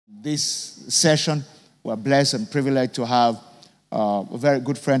this session, we're blessed and privileged to have a very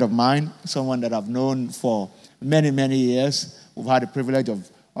good friend of mine, someone that I've known for many, many years. We've had the privilege of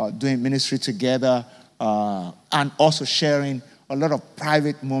doing ministry together and also sharing a lot of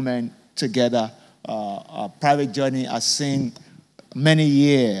private moments together. Our private journey has seen many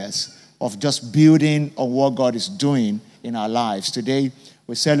years of just building on what God is doing in our lives. Today,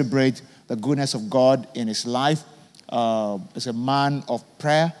 we celebrate the goodness of God in his life. As a man of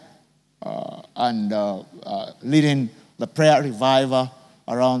prayer and leading the prayer revival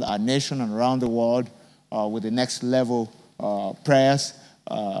around our nation and around the world with the next level prayers.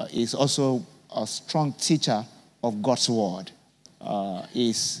 He's also a strong teacher of God's word.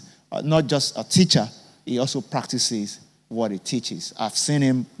 He's not just a teacher, he also practices what he teaches. I've seen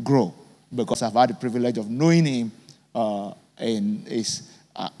him grow because I've had the privilege of knowing him we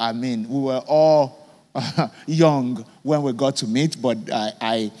were all young when we got to meet, but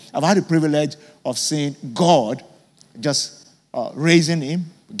I've had the privilege of seeing God just raising him,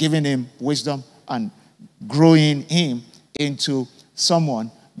 giving him wisdom, and growing him into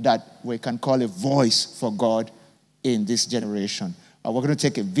someone that we can call a voice for God in this generation. We're going to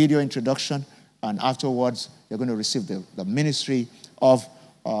take a video introduction, and afterwards, you're going to receive the ministry of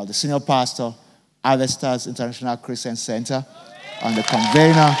the senior pastor, Harvesters International Christian Center, and the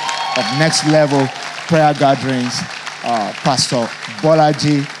convener of Next Level Prayer Gatherings, Pastor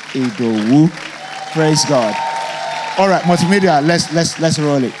Bolaji Idowu. Praise God. All right, multimedia, let's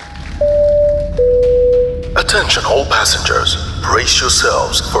roll it. Attention all passengers, brace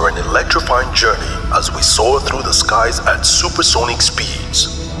yourselves for an electrifying journey as we soar through the skies at supersonic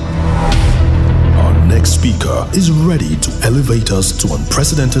speeds. Our next speaker is ready to elevate us to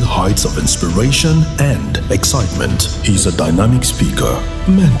unprecedented heights of inspiration and excitement. He's a dynamic speaker,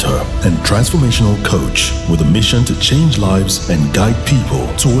 mentor, and transformational coach with a mission to change lives and guide people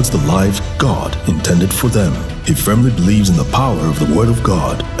towards the life God intended for them. He firmly believes in the power of the Word of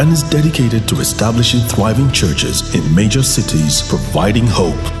God and is dedicated to establishing thriving churches in major cities, providing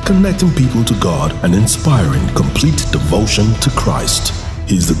hope, connecting people to God, and inspiring complete devotion to Christ.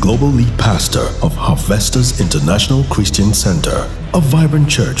 He is the global lead pastor of Harvesters International Christian Center, a vibrant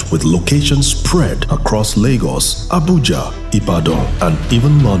church with locations spread across Lagos, Abuja, Ibadan, and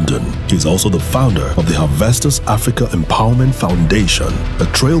even London. He is also the founder of the Harvesters Africa Empowerment Foundation, a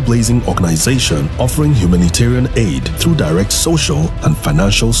trailblazing organization offering humanitarian aid through direct social and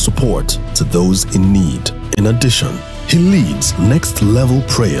financial support to those in need. In addition, he leads Next Level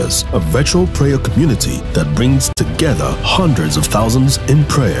Prayers, a virtual prayer community that brings together hundreds of thousands in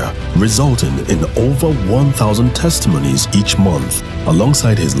prayer, resulting in over 1,000 testimonies each month.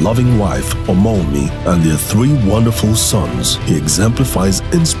 Alongside his loving wife, Omomi, and their 3 wonderful sons, he exemplifies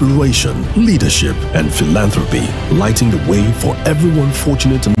inspiration, leadership, and philanthropy, lighting the way for everyone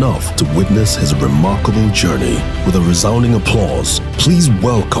fortunate enough to witness his remarkable journey. With a resounding applause, please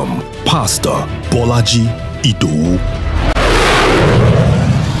welcome Pastor Bolaji Idowu.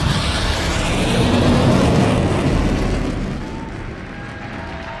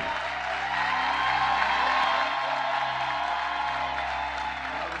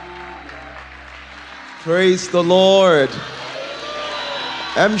 Praise the Lord.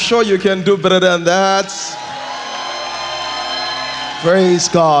 I'm sure you can do better than that. Praise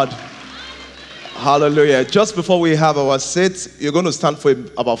God. Hallelujah. Just before we have our seat, you're going to stand for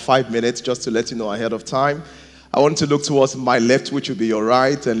about 5 minutes just to let you know ahead of time. I want to look towards my left, which will be your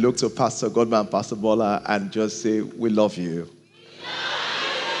right, and look to Pastor Godman and Pastor Bola and just say, we love you.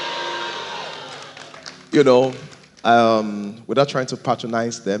 You know, without trying to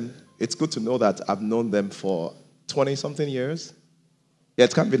patronize them, it's good to know that I've known them for 20-something years. Yeah,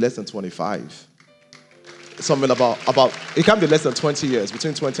 it can't be less than 25. Something about it can't be less than 20 years,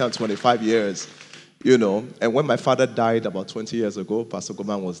 between 20 and 25 years, you know. And when my father died about 20 years ago, Pastor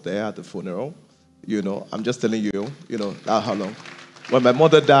Goman was there at the funeral. You know, I'm just telling you, you know, how long. When my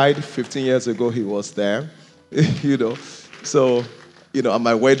mother died 15 years ago, he was there, you know. So, you know, at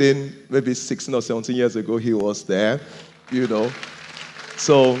my wedding, maybe 16 or 17 years ago, he was there, you know.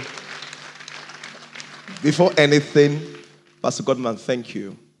 So, before anything, Pastor Godman, thank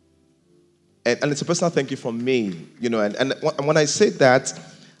you. And it's a personal thank you from me, you know. And when I say that,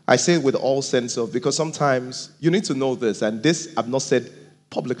 I say it with all sense of, because sometimes you need to know this, and this I've not said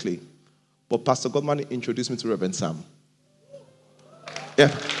publicly, but Pastor Godman introduced me to Reverend Sam. Yeah,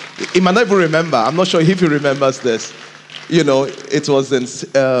 he might not even remember. I'm not sure if he remembers this. You know, it was in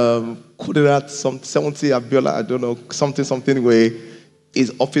Kudirat, 70 Abiola, I don't know, something where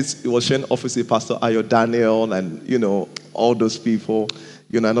his office, he was sharing office with Pastor Ayo Daniel and, you know, all those people,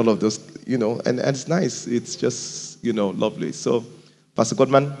 you know, and all of those, you know, and it's nice. It's just, you know, lovely. So Pastor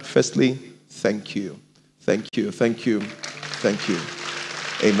Godman, firstly, thank you. Thank you, thank you, thank you.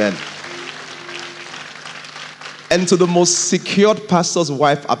 Amen. And to the most secured pastor's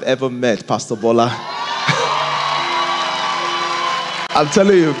wife I've ever met, Pastor Bola. I'm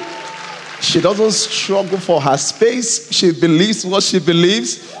telling you, she doesn't struggle for her space. She believes what she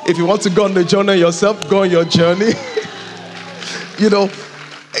believes. If you want to go on the journey yourself, go on your journey.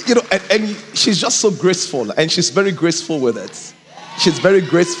 And she's just so graceful, and she's very graceful with it. She's very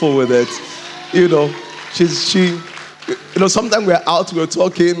graceful with it. Sometimes we're out, we're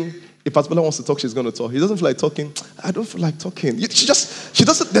talking. If Pastor Bola wants to talk, she's going to talk. He doesn't feel like talking. I don't feel like talking. She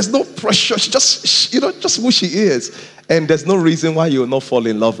doesn't, there's no pressure. She just who she is. And there's no reason why you will not fall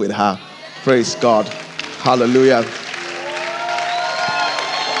in love with her. Praise God. Hallelujah.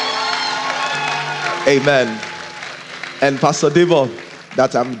 Amen. And Pastor Devo,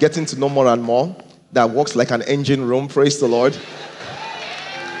 that I'm getting to know more and more, that works like an engine room. Praise the Lord.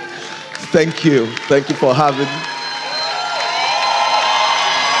 Thank you. Thank you for having me.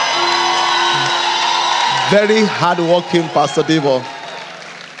 Very hardworking Pastor Devo.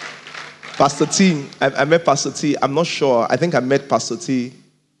 Pastor T, I met Pastor T. I'm not sure. I think I met Pastor T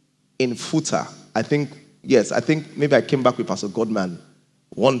in Futa. I think maybe I came back with Pastor Godman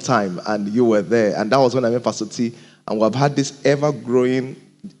one time and you were there. And that was when I met Pastor T. And we've had this ever-growing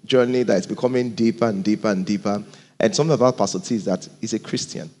journey that is becoming deeper and deeper and deeper. And something about Pastor T is that he's a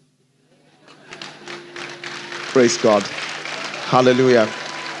Christian. Praise God. Hallelujah.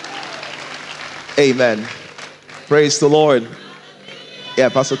 Amen. Praise the Lord. Yeah,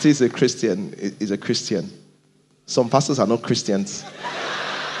 Pastor T is a Christian. He's a Christian. Some pastors are not Christians.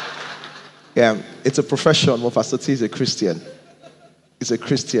 Yeah, it's a profession, but Pastor T is a Christian. He's a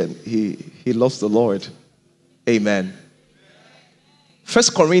Christian. He loves the Lord. Amen. 1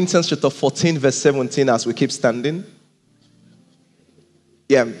 Corinthians chapter 14, verse 17, as we keep standing.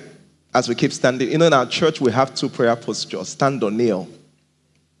 Yeah, as we keep standing. In our church, we have two prayer postures, stand or kneel.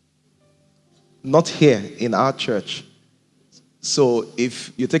 Not here in our church. So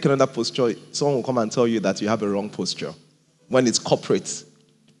if you take another posture, someone will come and tell you that you have a wrong posture when it's corporate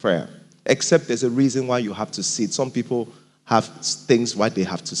prayer. Except there's a reason why you have to sit. Some people have things why they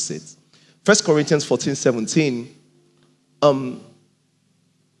have to sit. 1 Corinthians 14, 17.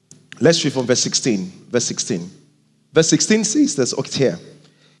 Let's read from verse 16. Verse 16. Verse 16 says this here.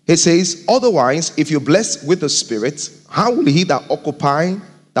 It says, otherwise, if you're blessed with the Spirit, how will he that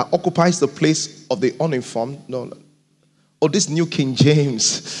occupies the place of the uninformed? No. Oh, this New King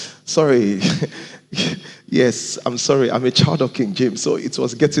James. Sorry. Yes, I'm sorry. I'm a child of King James, so it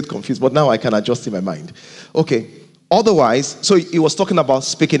was getting confused. But now I can adjust in my mind. Okay. Otherwise, so he was talking about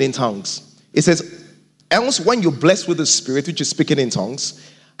speaking in tongues. It says, else when you're blessed with the Spirit, which is speaking in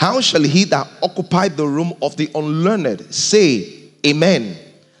tongues, how shall he that occupied the room of the unlearned say, Amen,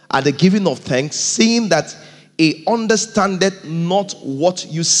 at the giving of thanks, seeing that he understandeth not what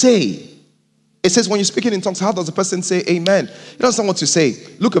you say? It says when you're speaking in tongues, how does a person say amen? He doesn't know what to say.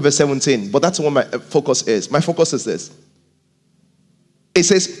 Look at verse 17, but that's what my focus is. My focus is this. It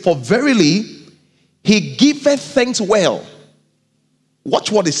says, for verily he giveth thanks well.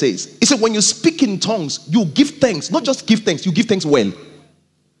 Watch what it says. It says when you speak in tongues, you give thanks. Not just give thanks, you give thanks well.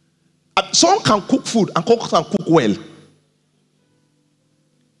 Someone can cook food and can cook well.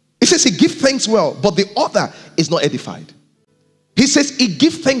 It says he gives thanks well, but the other is not edified. He says he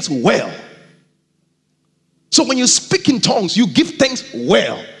gives thanks well. So when you speak in tongues, you give thanks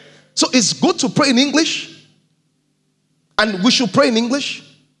well. So it's good to pray in English. And we should pray in English.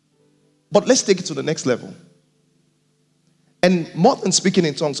 But let's take it to the next level. And more than speaking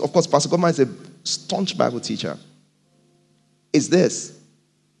in tongues, of course, Pastor Goma is a staunch Bible teacher. Is this.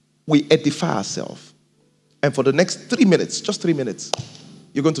 We edify ourselves. And for the next 3 minutes, just 3 minutes,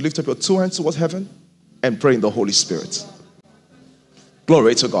 you're going to lift up your two hands towards heaven and pray in the Holy Spirit.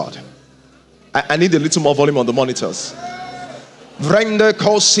 Glory to God. I need a little more volume on the monitors. Vrende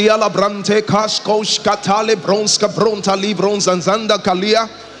kosia la brante kaskosh katale bronska bronta librons anzanda kalia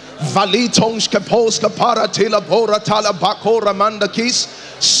valitonska polska paratela bora tala bakora manda kis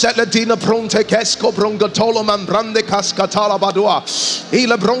seladina bronte kesko brongatolo mambrande kaskatala badua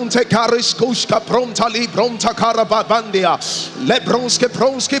ila bronte kariskoska pronta libronta karababandia lebronske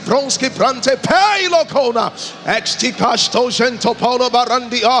bronski brante peilo kona extikasto gento polo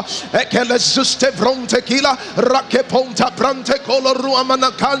barandia ekele suste bronte kila rake ponta brante kolo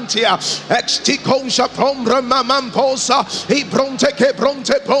ruamana kantia extikonsha pombra mamamposa i bronte ke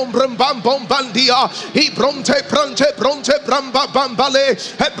bronte pombra bambom bandia i bronte brante bramba bambale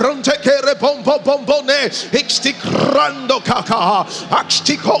Ebronte kere bombo bombone. Extikrando kaka.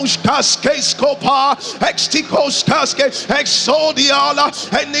 Axtikos kaskes kopa. Extikos kaske. Exodiala.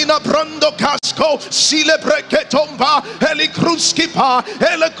 Enina brondo casco. Sile breketomba. Elicruskipa.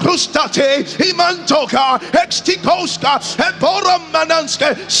 Elecrustate. Imantoka. Extikoska. Eboram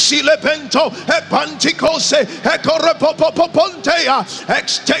mananske. Sile bento. Epantikose. Ekorepopopontea.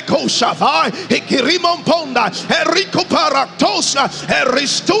 Extekosavai. Ikirimon ponda. Erico paractosa.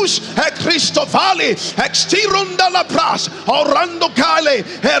 Eristus. Ecristofali. Extirunda la pras. Orando cale.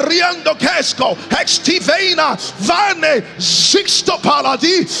 Eriando casco. Extivena. Vane. Sixto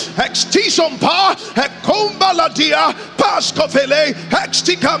paladi. Extison pa. Ecombaladia. Pascovele.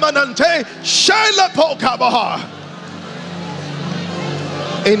 Exticamanante. Shela pokabaha.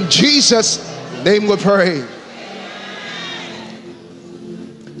 In Jesus' name we pray.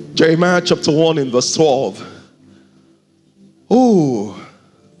 Jeremiah chapter 1 in verse 12. Ooh.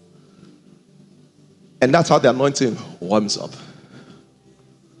 And that's how the anointing warms up.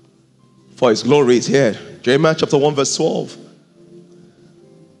 For his glory is here. Jeremiah chapter 1 verse 12.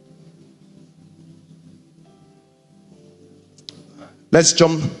 Let's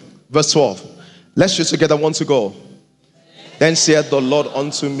jump verse 12. Let's just together want to go. Then saith the Lord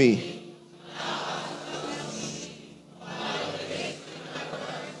unto me.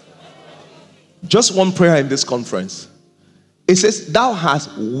 Just one prayer in this conference. It says, thou hast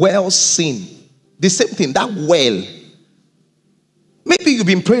well seen. The same thing, that well. Maybe you've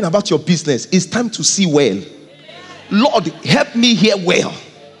been praying about your business. It's time to see well. Lord, help me hear well.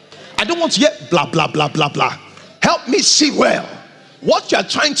 I don't want to hear blah, blah, blah, blah, blah. Help me see well. What you are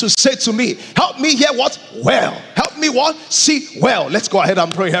trying to say to me, help me hear what? Well. Help me what? See well. Let's go ahead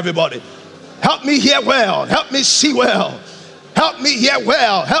and pray, everybody. Help me hear well. Help me see well. Help me hear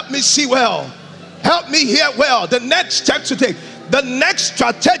well. Help me see well. Help me hear well. The next step to take. The next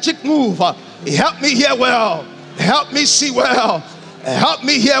strategic move. Help me hear well. Help me see well. Help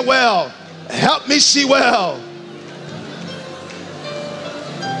me hear well. Help me see well.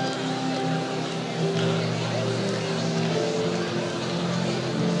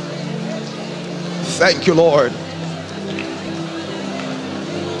 Thank you, Lord.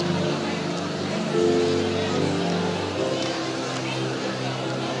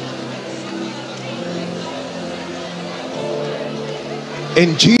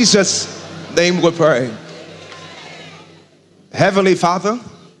 In Jesus' name we pray. Heavenly Father,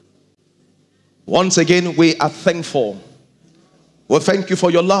 once again we are thankful. We thank you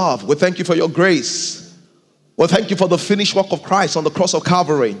for your love. We thank you for your grace. We thank you for the finished work of Christ on the cross of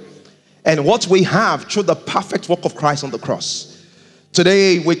Calvary. And what we have through the perfect work of Christ on the cross.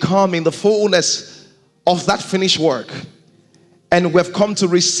 Today we come in the fullness of that finished work. And we've come to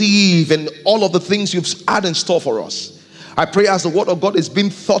receive and all of the things you've had in store for us. I pray as the word of God is being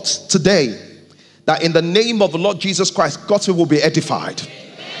taught today, that in the name of the Lord Jesus Christ, God's will be edified.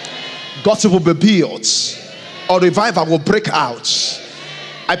 God's will be built. Or revival will break out.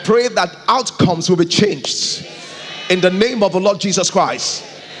 I pray that outcomes will be changed. In the name of the Lord Jesus Christ.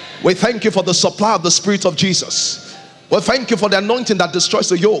 We thank you for the supply of the Spirit of Jesus. We thank you for the anointing that destroys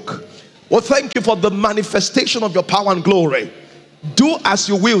the yoke. We thank you for the manifestation of your power and glory. Do as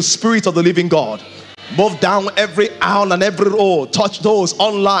you will, Spirit of the living God. Move down every aisle and every row. Touch those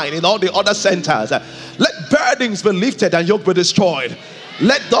online in all the other centers. Let burdens be lifted and yoke be destroyed.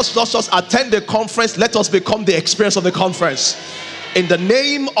 Let us not just attend the conference. Let us become the experience of the conference. In the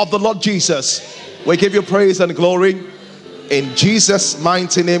name of the Lord Jesus, we give you praise and glory. In Jesus'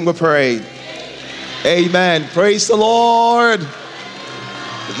 mighty name we pray. Amen. Praise the Lord.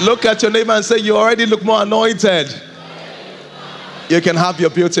 Look at your neighbor and say, you already look more anointed. You can have your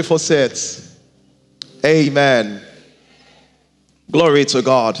beautiful seats. Amen. Glory to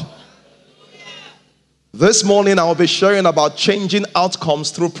God. This morning I will be sharing about changing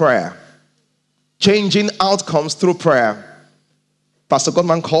outcomes through prayer. Changing outcomes through prayer. Pastor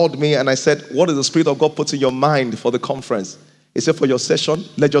Godman called me and I said, what is the Spirit of God put in your mind for the conference? He said, for your session,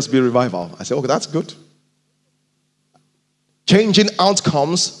 let just be revival. I said, okay, that's good. Changing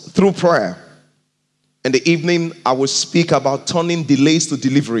outcomes through prayer. In the evening, I will speak about turning delays to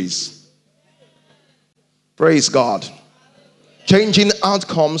deliveries. Praise God. Changing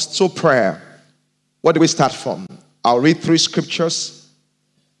outcomes through prayer. Where do we start from? I'll read 3 scriptures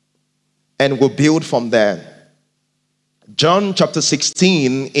and we'll build from there. John chapter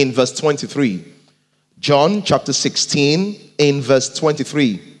 16 in verse 23. John chapter 16 in verse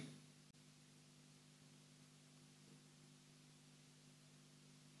 23.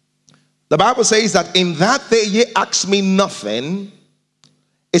 The Bible says that in that day ye ask me nothing.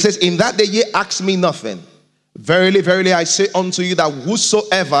 It says, in that day ye ask me nothing. Verily, verily, I say unto you that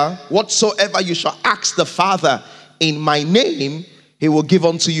whatsoever you shall ask the Father in my name, he will give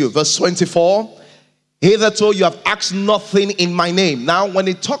unto you. Verse 24, hitherto you have asked nothing in my name. Now, when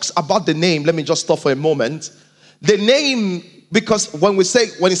it talks about the name, let me just stop for a moment. The name, because when he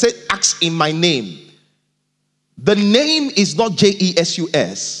say ask in my name, the name is not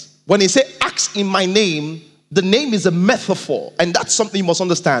Jesus. When he say ask in my name, the name is a metaphor, and that's something you must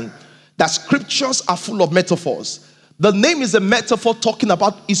understand, that scriptures are full of metaphors. The name is a metaphor talking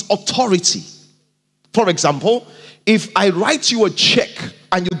about his authority. For example, if I write you a check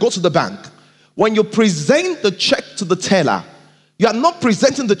and you go to the bank, when you present the check to the teller, you are not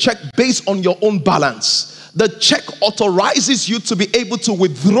presenting the check based on your own balance. The check authorizes you to be able to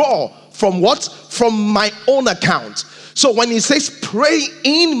withdraw from what? From my own account. So when he says pray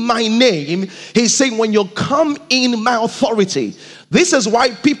in my name, he's saying when you come in my authority. This is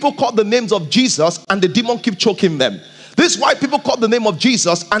why people call the names of Jesus and the demon keep choking them. This is why people call the name of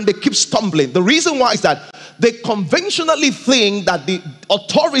Jesus and they keep stumbling. The reason why is that they conventionally think that the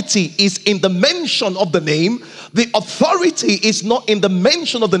authority is in the mention of the name. The authority is not in the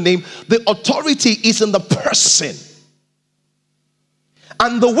mention of the name. The authority is in the person.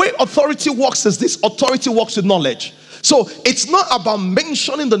 And the way authority works is this: authority works with knowledge. So it's not about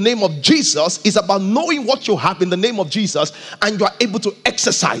mentioning the name of Jesus, it's about knowing what you have in the name of Jesus and you are able to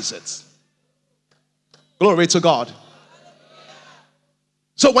exercise it. Glory to God.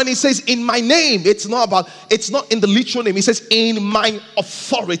 So when he says in my name, it's not in the literal name. He says in my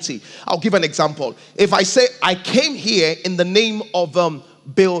authority. I'll give an example. If I say I came here in the name of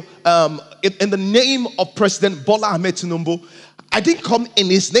in the name of President Bola Ahmed Tinubu, I didn't come in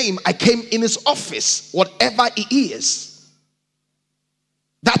his name, I came in his office, whatever he is.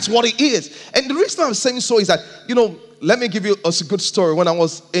 That's what he is. And the reason I'm saying so is that, let me give you a good story. When I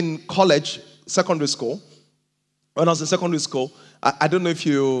was in college, secondary school, I don't know if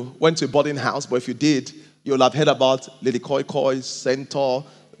you went to a boarding house, but if you did, you'll have heard about Lady Koi Koi, Centaur,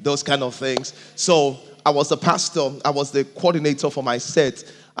 those kind of things. So I was the pastor, I was the coordinator for my set,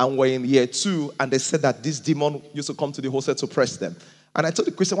 and we're in year 2, and they said that this demon used to come to the hostel to press them. And I told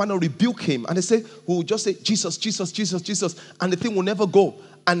the Christian, why not rebuke him? And they said, we will just say, Jesus, Jesus, Jesus, Jesus, and the thing will never go.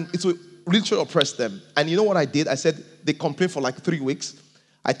 And it will literally oppress them. And you know what I did? I said, they complained for like 3 weeks.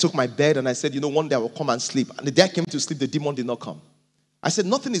 I took my bed and I said, one day I will come and sleep. And the day I came to sleep, the demon did not come. I said,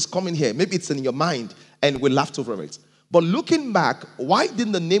 nothing is coming here. Maybe it's in your mind. And we laughed over it. But looking back, why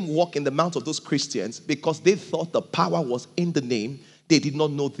didn't the name walk in the mouth of those Christians? Because they thought the power was in the name. They did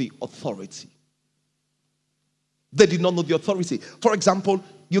not know the authority. They did not know the authority. For example,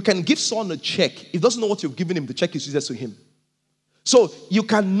 you can give someone a check. If he doesn't know what you've given him, the check is useless to him. So you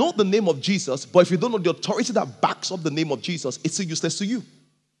can know the name of Jesus, but if you don't know the authority that backs up the name of Jesus, it's still useless to you.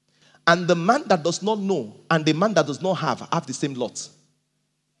 And the man that does not know and the man that does not have the same lot.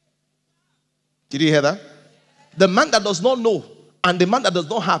 Did you hear that? The man that does not know and the man that does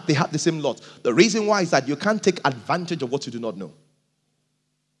not have, they have the same lot. The reason why is that you can't take advantage of what you do not know.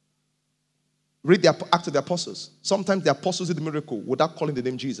 Read the Acts of the Apostles. Sometimes the apostles did the miracle without calling the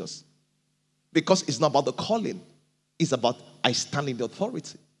name Jesus. Because it's not about the calling. It's about I stand in the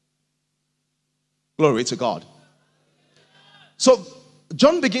authority. Glory to God. So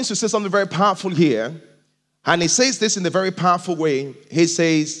John begins to say something very powerful here. And he says this in a very powerful way. He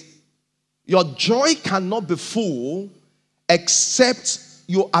says, your joy cannot be full except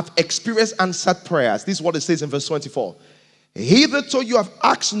you have experienced answered prayers. This is what it says in verse 24. Hitherto you have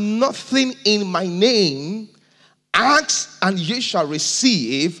asked nothing in my name. Ask and ye shall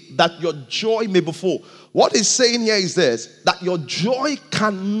receive, that your joy may be full. What he's saying here is this, that your joy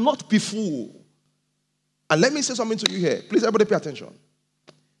cannot be full. And let me say something to you here. Please, everybody pay attention.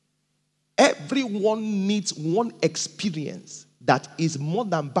 Everyone needs one experience that is more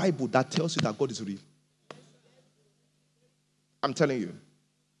than Bible that tells you that God is real. I'm telling you.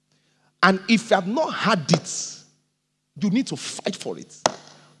 And if you have not had it, you need to fight for it.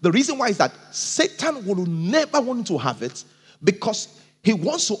 The reason why is that Satan will never want you to have it because he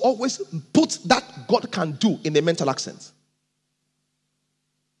wants to always put that God can do in a mental accent.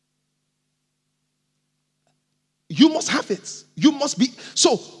 You must have it. You must be.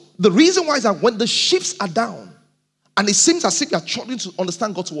 So the reason why is that when the ships are down and it seems as if you're struggling to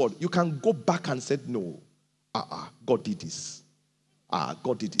understand God's word, you can go back and say, no, God did this.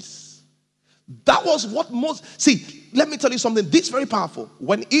 God did this. That was what most... See, let me tell you something. This is very powerful.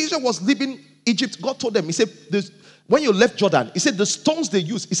 When Israel was leaving Egypt, God told them, he said, when you left Jordan, he said, the stones they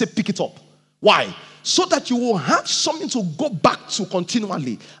used, he said, pick it up. Why? So that you will have something to go back to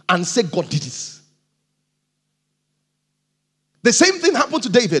continually and say, God did this. The same thing happened to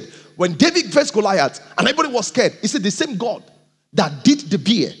David. When David faced Goliath and everybody was scared, he said, the same God that did the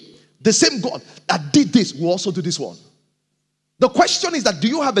bear, the same God that did this will also do this one. The question is that, do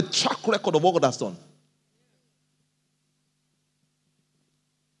you have a track record of what God has done?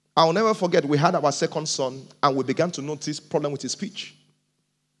 I'll never forget, we had our second son and we began to notice problem with his speech.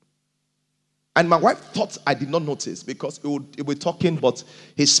 And my wife thought I did not notice because he would be talking, but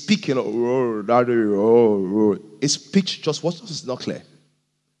his speaking, his speech just was not clear.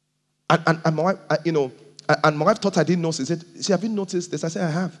 And my wife, and my wife thought I didn't notice. He said, have you noticed this? I said,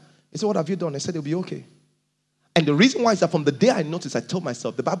 I have. He said, what have you done? I said, it'll be okay. And the reason why is that from the day I noticed, I told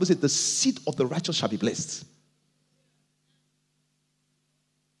myself, the Bible said, the seed of the righteous shall be blessed.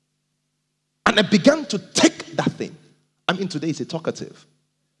 And I began to take that thing. I mean, today he's a talkative.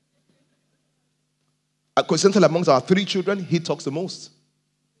 Coincidentally, amongst our 3 children, he talks the most.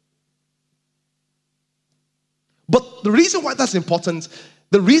 But the reason why that's important,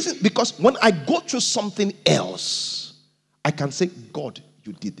 because when I go through something else, I can say, God,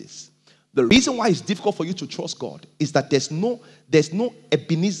 you did this. The reason why it's difficult for you to trust God is that there's no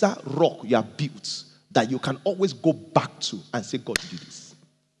Ebenezer rock you have built that you can always go back to and say, God, you did this.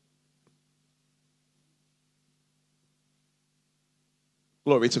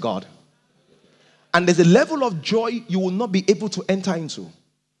 Glory to God. And there's a level of joy you will not be able to enter into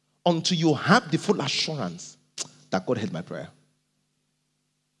until you have the full assurance that God heard my prayer.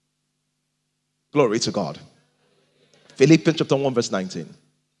 Glory to God. Philippians chapter 1 verse 19.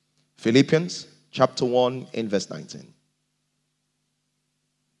 Philippians chapter 1 in verse 19.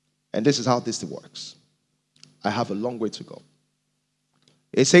 And this is how this works. I have a long way to go.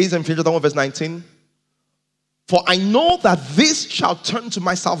 It says in Philippians chapter 1 verse 19, for I know that this shall turn to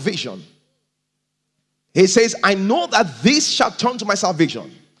my salvation. He says, I know that this shall turn to my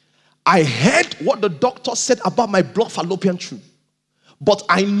salvation. I heard what the doctor said about my blood fallopian tube. But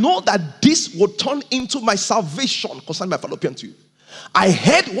I know that this will turn into my salvation concerning my fallopian tube. I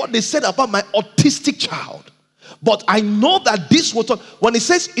heard what they said about my autistic child. But I know that this will turn. When it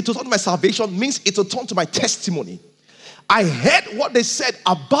says it will turn to my salvation, means it will turn to my testimony. I heard what they said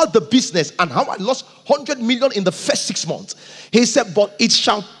about the business and how I lost 100 million in the first 6 months. He said, but it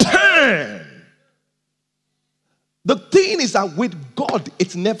shall turn. The thing is that with God,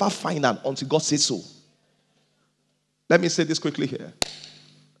 it's never final until God says so. Let me say this quickly here.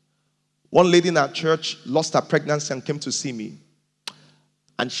 One lady in our church lost her pregnancy and came to see me.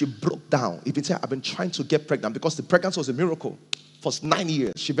 And she broke down. Even said, I've been trying to get pregnant because the pregnancy was a miracle. For 9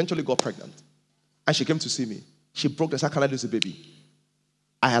 years, she eventually got pregnant. And she came to see me. She broke down. Said, can I lose a baby?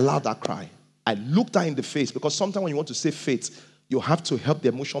 I allowed her cry. I looked her in the face because sometimes when you want to say faith, you have to help the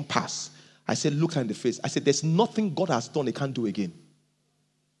emotion pass. I said, look her in the face. I said, there's nothing God has done he can't do again.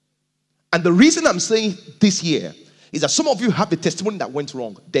 And the reason I'm saying this here is that some of you have a testimony that went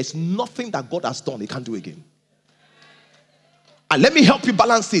wrong. There's nothing that God has done he can't do again. And let me help you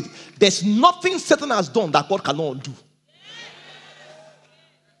balance it. There's nothing Satan has done that God cannot undo.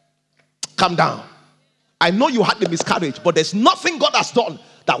 Calm down. I know you had the miscarriage, but there's nothing God has done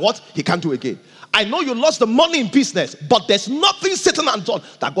that what he can't do again. I know you lost the money in business, but there's nothing Satan has done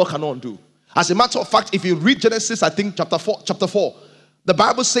that God cannot undo. As a matter of fact, if you read Genesis, I think chapter 4, the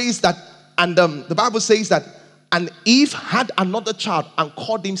Bible says that, and Eve had another child and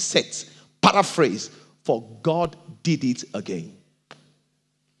called him Seth. Paraphrase, for God did it again.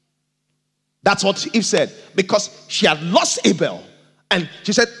 That's what Eve said, because she had lost Abel, and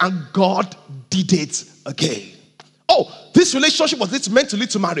she said, and God did it again. Oh, this relationship was meant to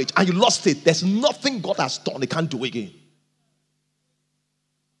lead to marriage, and you lost it. There's nothing God has done he can't do again.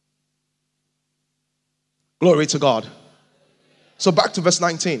 Glory to God. So back to verse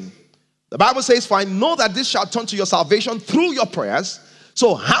 19. The Bible says, for I know that this shall turn to your salvation through your prayers.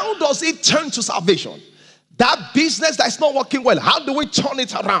 So how does it turn to salvation? That business that's not working well, how do we turn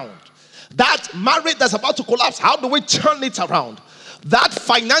it around? That marriage that's about to collapse, how do we turn it around? That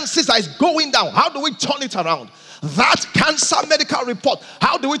finances that is going down, how do we turn it around? That cancer medical report,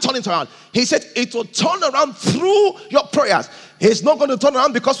 how do we turn it around? He said it will turn around through your prayers. He's not going to turn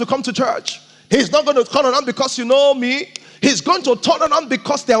around because we come to church. He's not going to turn around because you know me. He's going to turn around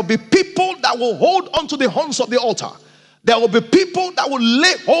because there will be people that will hold onto the horns of the altar. There will be people that will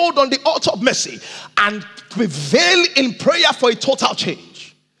lay hold on the altar of mercy and prevail in prayer for a total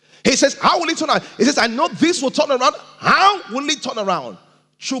change. He says, how will it turn around? He says, I know this will turn around. How will it turn around?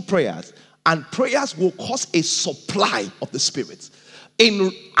 Through prayers. And prayers will cause a supply of the Spirit.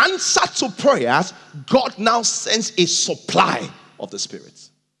 In answer to prayers, God now sends a supply of the Spirit.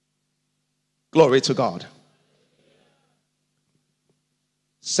 Glory to God.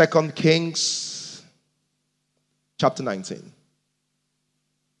 2 Kings chapter 19.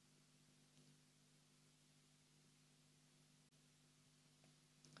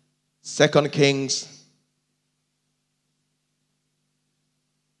 2 Kings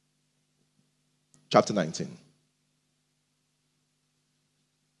chapter 19.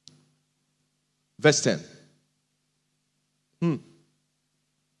 Verse 10.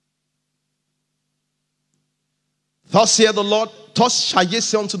 Thus saith the Lord, thus shall ye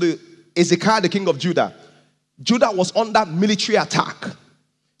say unto the Ezekiah, the king of Judah. Judah was under military attack.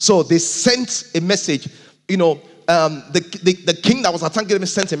 So they sent a message. The king that was attacking them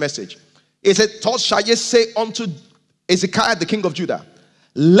sent a message. He said, thus shall ye say unto Ezekiah, the king of Judah,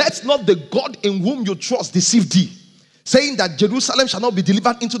 let not the God in whom you trust deceive thee, saying that Jerusalem shall not be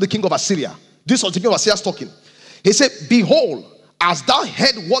delivered into the king of Assyria. This was the king of Assyria talking. He said, behold, as thou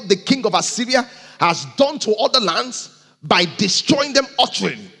heard what the king of Assyria has done to other lands by destroying them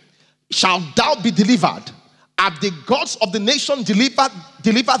utterly, shalt thou be delivered. Have the gods of the nation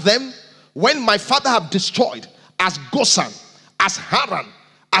delivered them when my father have destroyed, as Goshen, as Haran,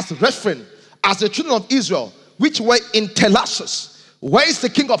 as Rephaim, as the children of Israel, which were in Telassus? Where is the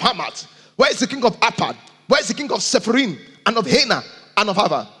king of Hamath? Where is the king of Apad? Where is the king of Sepharim, and of Hena, and of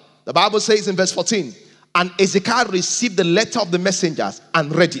Ava? The Bible says in verse 14, and Ezekiel received the letter of the messengers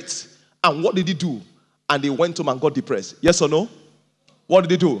and read it. And what did he do? And he went home and got depressed. Yes or no? What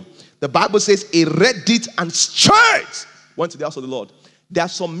did he do? The Bible says he read it and straight went to the house of the Lord. There are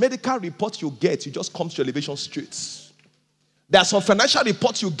some medical reports you get, you just come to elevation straight. There are some financial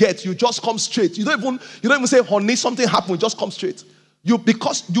reports you get, you just come straight. You don't even say, honey, something happened, you just come straight.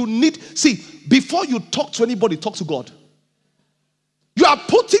 Because you need, before you talk to anybody, talk to God. You are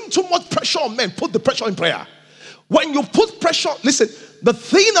putting too much pressure on men. Put the pressure in prayer. When you put pressure, listen, the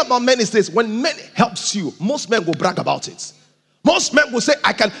thing about men is this: when men helps you, most men will brag about it. Most men will say,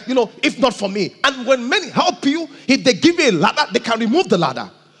 I can, if not for me. And when men help you, if they give you a ladder, they can remove the ladder.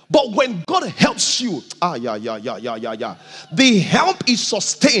 But when God helps you, the help is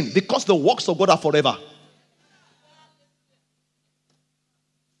sustained because the works of God are forever.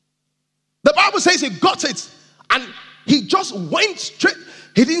 The Bible says he got it and he just went straight.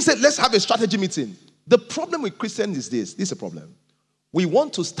 He didn't say, let's have a strategy meeting. The problem with Christians is this. This is a problem. We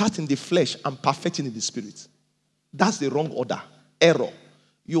want to start in the flesh and perfect it in the spirit. That's the wrong order. Error.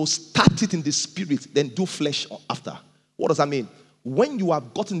 You start it in the spirit, then do flesh after. What does that mean? When you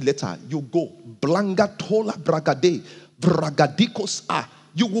have gotten the letter, you go. Blanga tola bragade. Bragadikos are.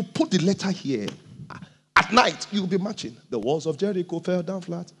 You will put the letter here. At night, you will be marching. The walls of Jericho fell down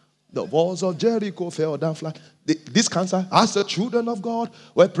flat. The walls of Jericho fell down flat. This cancer, as the children of God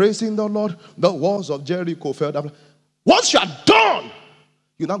were praising the Lord, the walls of Jericho fell down flat. Once you are done,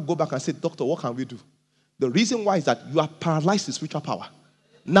 you now go back and say, doctor, what can we do? The reason why is that you are paralyzed with spiritual power.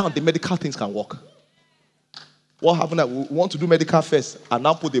 Now the medical things can work. What happened that we want to do medical first and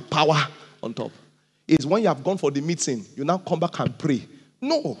now put the power on top is when you have gone for the meeting, you now come back and pray.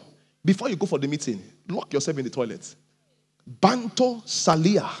 No. Before you go for the meeting, lock yourself in the toilet. Banto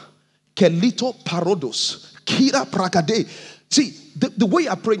salia. Kelito parodos. Kira prakade. See, the way you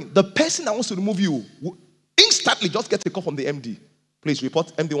are praying, the person that wants to remove you will instantly just get a call from the MD. Please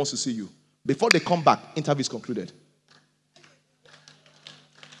report, MD wants to see you. Before they come back, interview is concluded.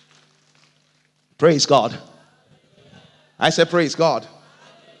 Praise God. I said praise God.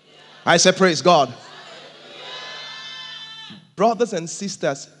 I said praise God. Brothers and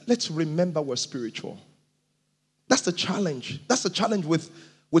sisters, let's remember we're spiritual. That's the challenge. That's the challenge with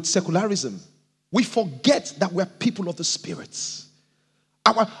secularism. We forget that we're people of the spirits.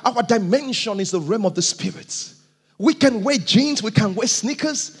 Our dimension is the realm of the spirits. We can wear jeans, we can wear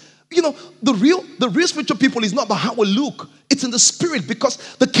sneakers. The real spiritual people is not about how we look. It's in the spirit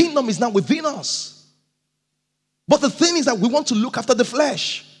because the kingdom is now within us. But the thing is that we want to look after the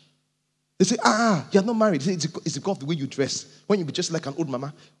flesh. They say, you're not married. It's because of the way you dress. When you be just like an old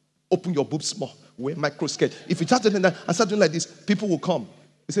mama, open your boobs more, wear micro skirt. If you start doing that and start doing like this, people will come.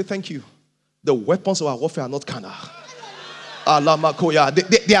 They say, thank you. The weapons of our warfare are not carnal.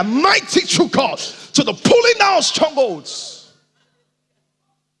 They are mighty through God to the pulling down of strongholds.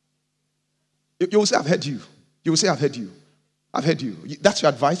 You will say, I've heard you. You will say, I've heard you. I've heard you. That's your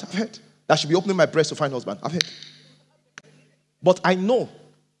advice? I've heard. That should be opening my breast to find a husband. I've heard. But I know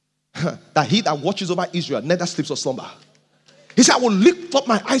that he that watches over Israel neither sleeps or slumber. He said, I will lift up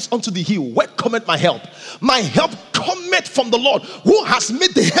my eyes unto the hill. Where cometh my help? My help cometh from the Lord, who has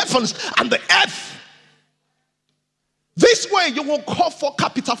made the heavens and the earth. This way you will call for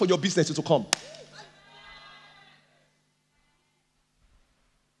capital for your business to come.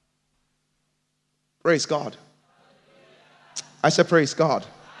 Praise God. I said praise God.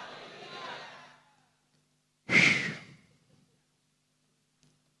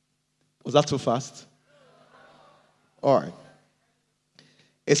 Was that too fast? All right.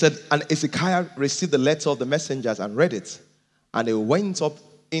 It said, and Ezekiah received the letter of the messengers and read it. And he went up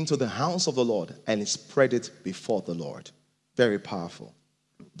into the house of the Lord and he spread it before the Lord. Very powerful.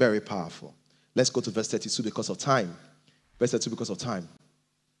 Very powerful. Let's go to verse 32 because of time. Verse 32 because of time.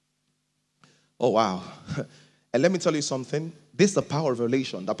 Oh, wow. And let me tell you something. This is the power of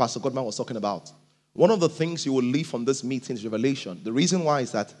revelation that Pastor Godman was talking about. One of the things you will leave from this meeting is revelation. The reason why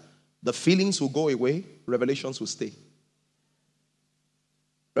is that the feelings will go away, revelations will stay.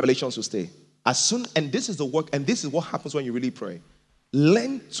 Revelations will stay. As soon, and this is the work, and this is what happens when you really pray.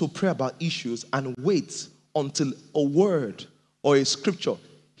 Learn to pray about issues and wait until a word or a scripture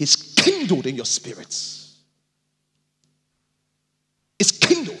is kindled in your spirits. It's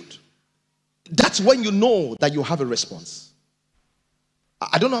kindled. That's when you know that you have a response.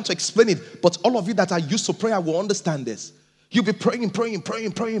 I don't know how to explain it, but all of you that are used to prayer will understand this. You'll be praying. You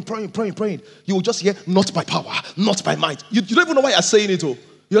will just hear, not by power, not by might. You don't even know why you're saying it.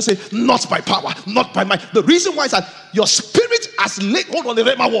 You'll say, not by power, not by might. The reason why is that your spirit has laid hold on the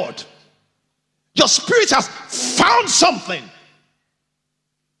Rhema word. Your spirit has found something.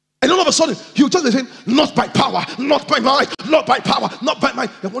 And all of a sudden, you just be saying, not by power, not by might, not by power, not by might.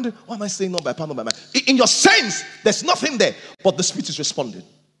 You're wondering, why am I saying not by power, not by might? In your sense, there's nothing there, but the spirit is responding.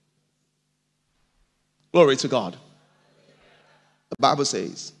 Glory to God. The Bible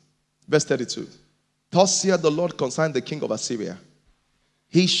says, verse 32, thus saith the Lord concerning the king of Assyria,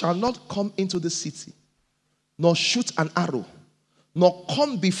 he shall not come into the city, nor shoot an arrow, nor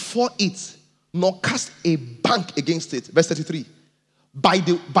come before it, nor cast a bank against it. Verse 33. By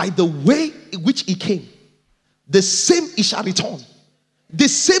the way in which he came, the same he shall return. The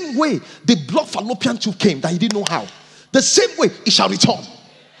same way the blood fallopian tube came that he didn't know how. The same way he shall return.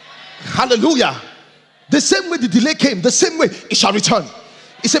 Hallelujah. The same way the delay came, the same way it shall return.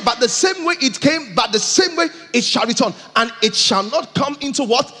 He said, but the same way it came, but the same way it shall return. And it shall not come into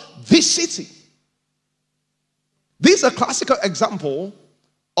what? This city. This is a classical example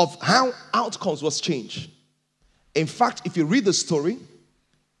of how outcomes was changed. In fact, if you read the story,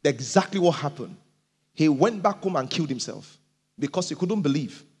 exactly what happened. He went back home and killed himself because he couldn't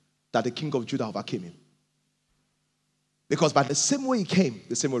believe that the king of Judah overcame him. Because by the same way he came,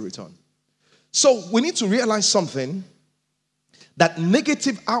 the same way he returned. So we need to realize something, that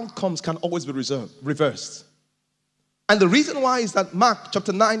negative outcomes can always be reversed. And the reason why is that Mark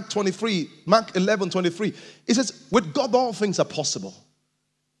chapter 9:23, Mark 11:23, it says, with God all things are possible.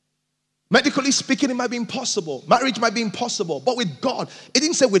 Medically speaking, it might be impossible. Marriage might be impossible. But with God, it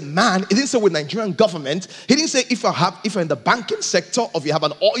didn't say with man. It didn't say with Nigerian government. He didn't say if you're in the banking sector or if you have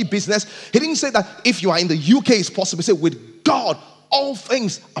an oil business. He didn't say that if you are in the UK, it's possible. He said with God, all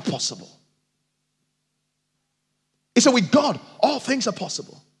things are possible. He said with God, all things are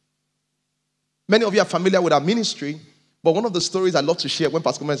possible. Many of you are familiar with our ministry, but one of the stories I love to share when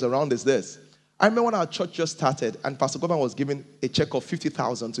Pastor Goman is around is this. I remember when our church just started and Pastor Goman was given a check of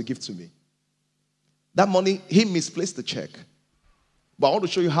 50,000 to give to me. That money, he misplaced the check. But I want to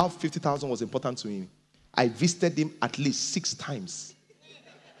show you how 50,000 was important to him. I visited him at least 6 times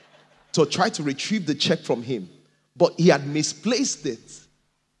to try to retrieve the check from him. But he had misplaced it.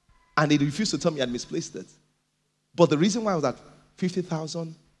 And he refused to tell me he had misplaced it. But the reason why was that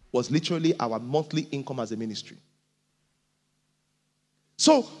 50,000 was literally our monthly income as a ministry.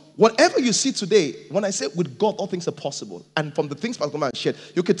 So, whatever you see today, when I say with God, all things are possible, and from the things Pastor Goman shared,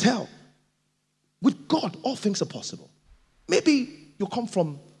 you could tell, with God, all things are possible. Maybe you come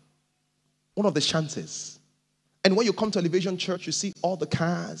from one of the shanties, and when you come to Elevation Church, you see all the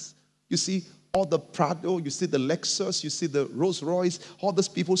cars, you see all the Prado, you see the Lexus, you see the Rolls Royce, all these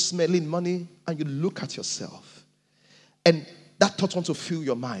people smelling money, and you look at yourself. And that thought wants to fill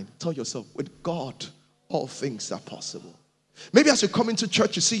your mind. Tell yourself, with God, all things are possible. Maybe as you come into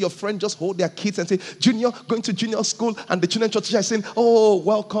church, you see your friend just hold their kids and say, Junior, going to junior school, and the junior church teacher is saying, oh,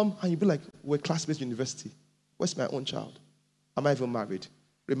 welcome. And you'll be like, we're classmates in university. Where's my own child? Am I even married?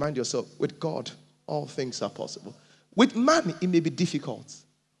 Remind yourself, with God, all things are possible. With man, it may be difficult.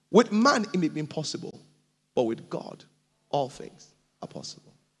 With man, it may be impossible. But with God, all things are possible.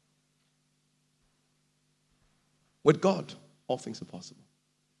 With God, all things are possible.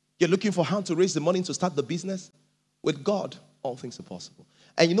 You're looking for how to raise the money to start the business? With God, all things are possible.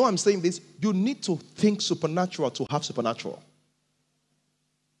 And you know I'm saying this, you need to think supernatural to have supernatural.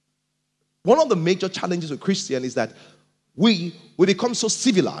 One of the major challenges with Christians is that we become so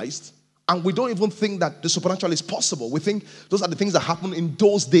civilized and we don't even think that the supernatural is possible. We think those are the things that happened in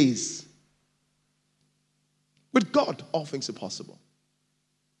those days. With God, all things are possible.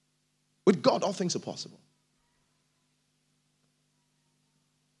 With God, all things are possible.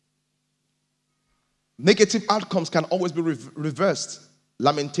 Negative outcomes can always be reversed.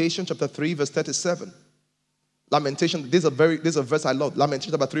 Lamentation chapter 3, verse 37. Lamentation, this is a verse I love.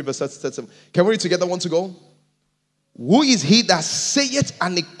 Lamentation chapter 3, verse 37. Can we read together? Want to go? Who is he that saith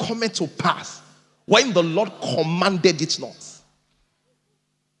and it cometh to pass, when the Lord commanded it not?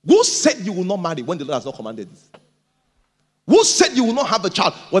 Who said you will not marry when the Lord has not commanded it? Who said you will not have a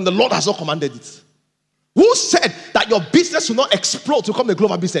child when the Lord has not commanded it? Who said that your business will not explode to become a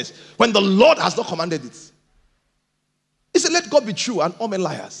global business when the Lord has not commanded it? He said, let God be true and all men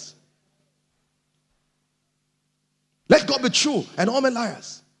liars. Let God be true and all men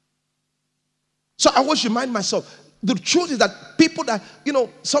liars. So I always remind myself, the truth is that people that,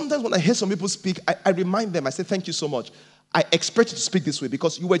 sometimes when I hear some people speak, I remind them, I say, thank you so much. I expect you to speak this way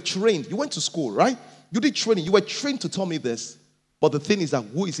because you were trained. You went to school, right? You did training. You were trained to tell me this. But the thing is that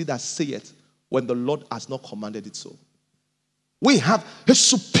who is it that say it when the Lord has not commanded it so? We have a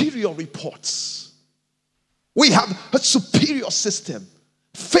superior reports. We have a superior system.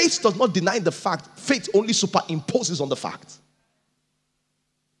 Faith does not deny the fact. Faith only superimposes on the fact.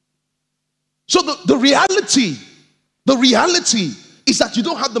 So the reality is that you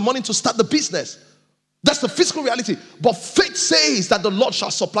don't have the money to start the business. That's the physical reality. But faith says that the Lord shall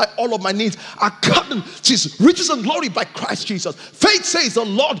supply all of my needs according to his riches and glory by Christ Jesus. Faith says the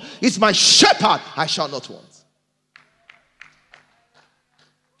Lord is my shepherd, I shall not want.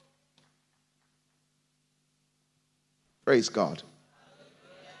 Praise God.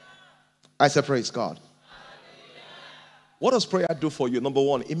 I said praise God. What does prayer do for you? Number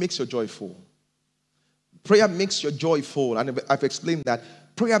one, it makes your joy full. Prayer makes your joy full. And I've explained that.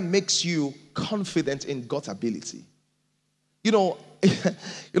 Prayer makes you confident in God's ability.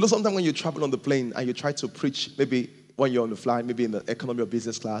 Sometimes when you travel on the plane and you try to preach, maybe when you're on the flight, maybe in the economy or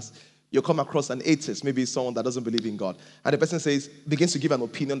business class, you come across an atheist, maybe someone that doesn't believe in God. And the person begins to give an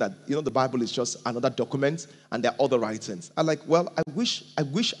opinion that, the Bible is just another document and there are other writings. I'm like, well, I wish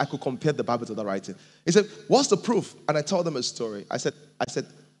I could compare the Bible to the writing. He said, what's the proof? And I told them a story. I said,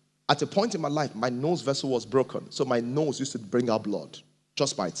 at a point in my life, my nose vessel was broken. So my nose used to bring out blood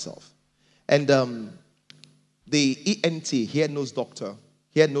just by itself. And the ENT, ear, nose doctor,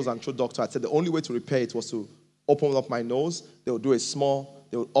 ear, nose and throat doctor, I said the only way to repair it was to open up my nose. They would do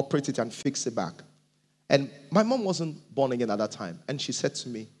they would operate it and fix it back. And my mom wasn't born again at that time. And she said to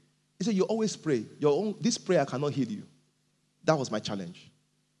me, he said, you always pray. This prayer cannot heal you. That was my challenge.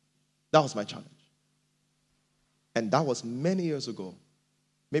 And that was many years ago.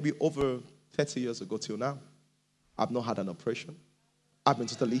 Maybe over 30 years ago till now. I've not had an operation. I've been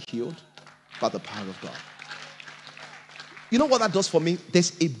totally healed by the power of God. You know what that does for me?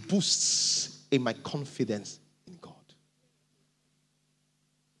 There's a boost in my confidence in God.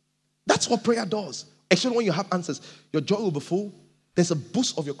 That's what prayer does. Actually, when you have answers, your joy will be full. There's a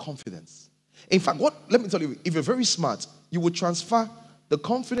boost of your confidence. In fact, let me tell you, if you're very smart, you will transfer the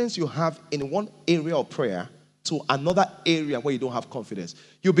confidence you have in one area of prayer to another area where you don't have confidence.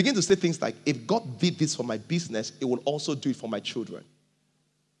 You begin to say things like, if God did this for my business, it will also do it for my children.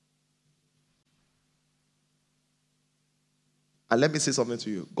 And let me say something to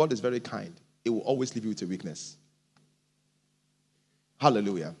you. God is very kind. It will always leave you with a weakness.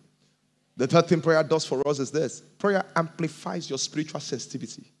 Hallelujah. The third thing prayer does for us is this. Prayer amplifies your spiritual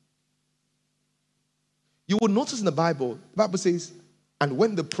sensitivity. You will notice in the Bible says, and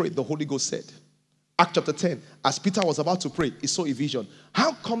when they prayed, the Holy Ghost said, Acts chapter 10, as Peter was about to pray, he saw a vision.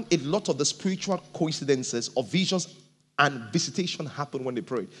 How come a lot of the spiritual coincidences of visions and visitation happen when they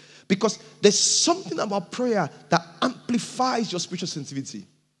pray? Because there's something about prayer that amplifies your spiritual sensitivity.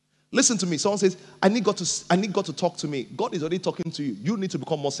 Listen to me. Someone says, I need God to talk to me. God is already talking to you. You need to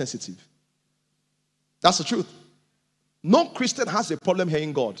become more sensitive. That's the truth. No Christian has a problem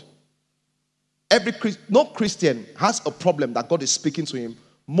hearing God. No Christian has a problem that God is speaking to him.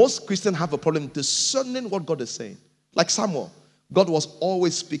 Most Christians have a problem discerning what God is saying. Like Samuel. God was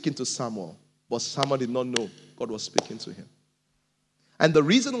always speaking to Samuel, but Samuel did not know God was speaking to him. And the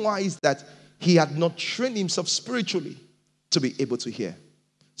reason why is that he had not trained himself spiritually to be able to hear.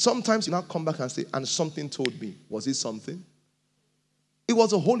 Sometimes you now come back and say, and something told me. Was it something? It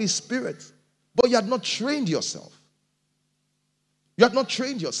was the Holy Spirit. But you had not trained yourself.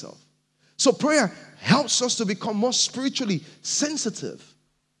 So prayer helps us to become more spiritually sensitive.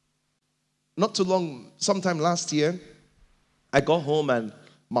 Not too long, sometime last year, I got home and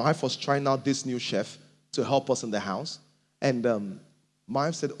my wife was trying out this new chef to help us in the house. And my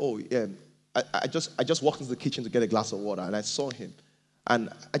wife said, oh, yeah, I just walked into the kitchen to get a glass of water and I saw him. And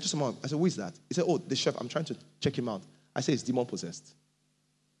I said, who is that? He said, oh, the chef, I'm trying to check him out. I said, he's demon possessed.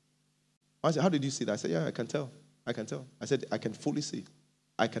 I said, how did you see that? I said, yeah, I can tell. I said, I can fully see.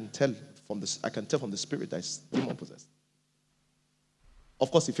 I can tell from the spirit that it's demon possessed.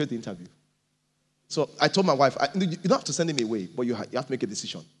 Of course, he failed the interview. So I told my wife, you don't have to send him away, but you have to make a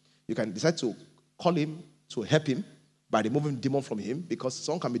decision. You can decide to call him to help him by removing demon from him, because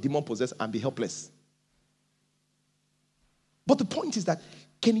someone can be demon possessed and be helpless. But the point is that,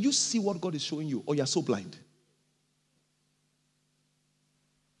 can you see what God is showing you, or you are so blind?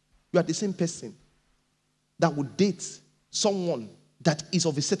 You are the same person that would date someone that is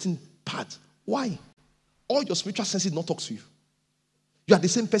of a certain part. Why? All your spiritual senses not talk to you. You are the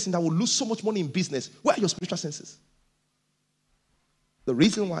same person that will lose so much money in business. Where are your spiritual senses? The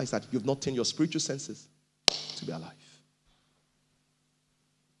reason why is that you've not trained your spiritual senses to be alive.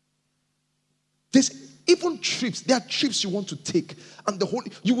 There's even trips. There are trips you want to take, and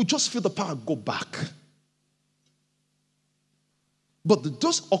you will just feel the power go back. But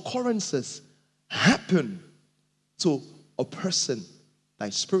those occurrences happen to a person that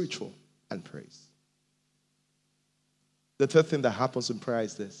is spiritual and prays. The third thing that happens in prayer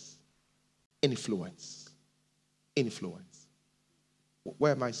is this: influence. Influence.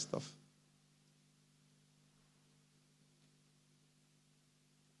 Where are my stuff?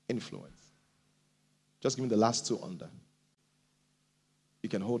 Influence. Just give me the last two under. You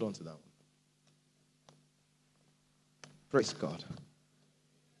can hold on to that one. Praise God.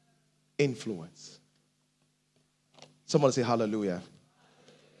 Influence. Someone say hallelujah.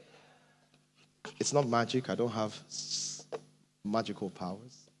 It's not magic. I don't have magical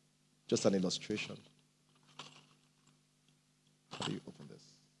powers. Just an illustration. How do you open this?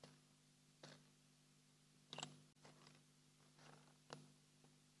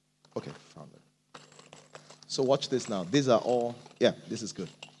 Okay, found it. So watch this now. These are all, this is good.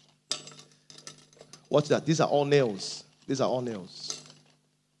 Watch that. These are all nails. These are all nails.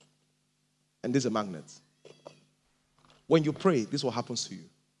 And these are magnets. When you pray, this is what happens to you.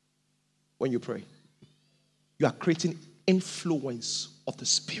 When you pray, you are creating influence of the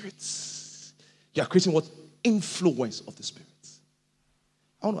spirits. You are creating what? Influence of the spirits.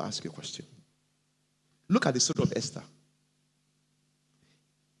 I want to ask you a question. Look at the story of Esther.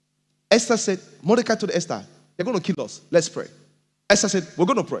 Esther said, Mordecai told Esther, "They're going to kill us. Let's pray." Esther said, "We're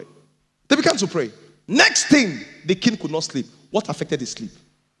going to pray." They began to pray. Next thing, the king could not sleep. What affected his sleep?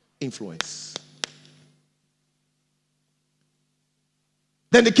 Influence.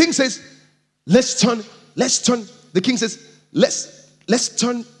 Then the king says, let's turn. The king says, let's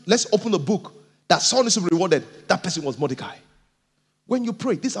open the book that someone is rewarded. That person was Mordecai. When you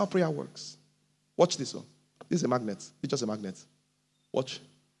pray, this is how prayer works. Watch this one. This is a magnet. It's just a magnet. Watch.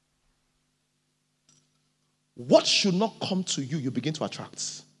 What should not come to you, you begin to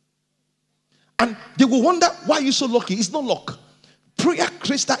attract. And they will wonder, why are you so lucky? It's not luck. Prayer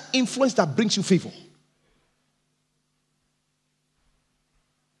creates that influence that brings you favor.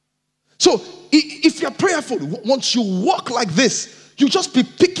 So, if you're prayerful, once you walk like this, you just be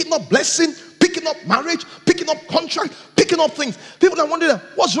picking up blessing, picking up marriage, picking up contract, picking up things. People are wondering,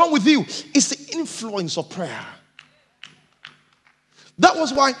 what's wrong with you? It's the influence of prayer. That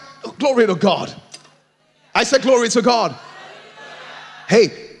was why, glory to God. I said glory to God.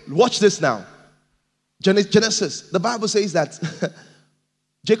 Hey, watch this now. Genesis, the Bible says that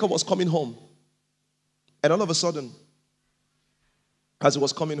Jacob was coming home. And all of a sudden, as he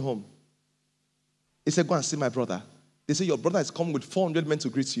was coming home, he said, "Go and see my brother." They say, "Your brother is coming with 400 men to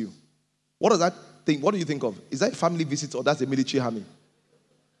greet you." What does that think? What do you think of? Is that a family visit or that's a military army?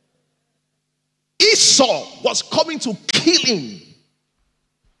 Esau was coming to kill him.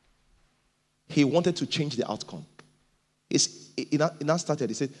 He wanted to change the outcome. He now started,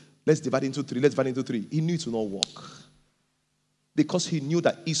 he said, let's divide into three. He knew it would not work. Because he knew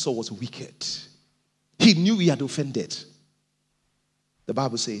that Esau was wicked. He knew he had offended. The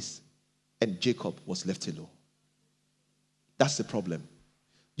Bible says, and Jacob was left alone. That's the problem.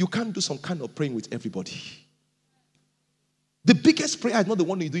 You can't do some kind of praying with everybody. The biggest prayer is not the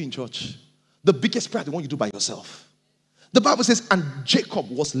one you do in church. The biggest prayer is the one you do by yourself. The Bible says, and Jacob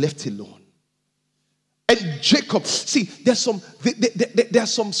was left alone. And Jacob, see, there are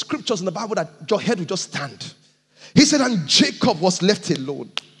some scriptures in the Bible that your head will just stand. He said, and Jacob was left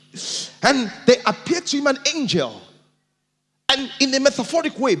alone. And there appeared to him an angel. And in a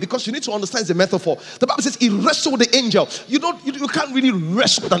metaphoric way, because you need to understand it's a metaphor. The Bible says he wrestled with the angel. You can't really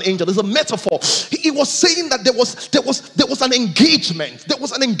wrestle with an angel. There's a metaphor. He was saying that there was an engagement. There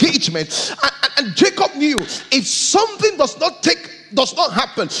was an engagement. And Jacob knew if something does not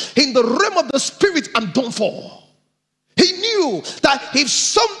happen in the realm of the spirit, I'm done for. He knew that if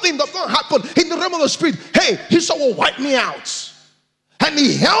something does not happen in the realm of the spirit, hey, Esau will wipe me out. And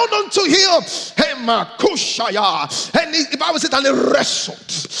he held on to him. Hey, Makushaya. And the Bible said, and he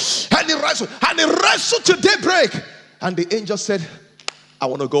wrestled. And he wrestled to daybreak. And the angel said, I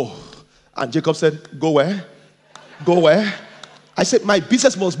want to go. And Jacob said, go where? Go where? I said, my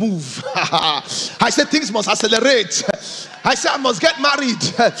business must move. I said, things must accelerate. I said, I must get married.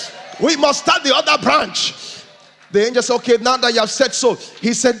 We must start the other branch. The angel said, okay, now that you have said so.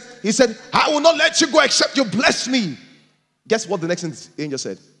 He said, I will not let you go except you bless me. Guess what the next thing the angel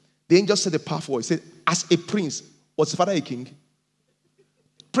said? The angel said a powerful word. He said, as a prince, was his father a king?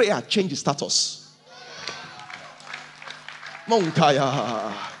 Prayer changed his status.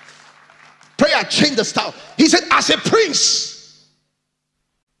 Prayer changed the style. He said, as a prince.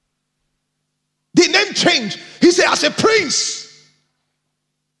 The name changed. He said, as a prince.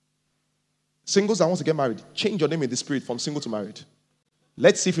 Singles that want to get married, change your name in the spirit from single to married.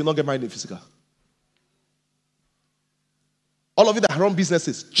 Let's see if you'll not get married in the physical. All of you that run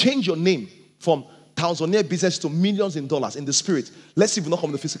businesses, change your name from thousandaire business to millions in dollars in the spirit. Let's see if you'll not come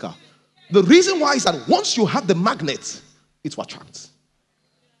in the physical. The reason why is that once you have the magnet, it will attract.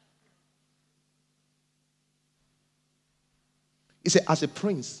 He said, as a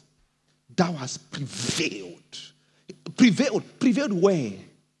prince, thou hast prevailed. Prevailed where?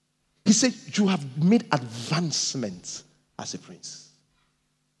 He said, you have made advancement as a prince.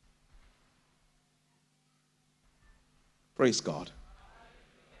 Praise God.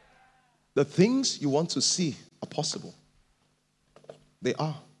 The things you want to see are possible. They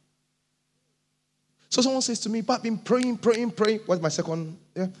are. So someone says to me, but I've been praying. What's my second?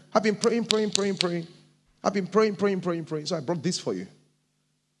 Yeah. I've been praying. I've been praying. So I brought this for you.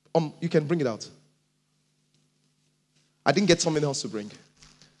 You can bring it out. I didn't get something else to bring.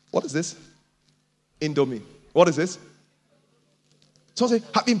 What is this? Indomie. What is this? So I say,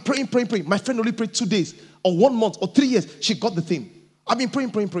 I've been praying. My friend only prayed 2 days, or 1 month, or 3 years. She got the thing. I've been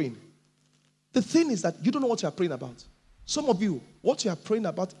praying. The thing is that you don't know what you are praying about. Some of you, what you are praying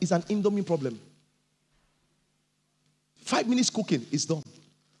about is an Indomie problem. 5 minutes cooking is done.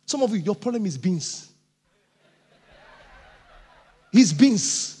 Some of you, your problem is beans. It's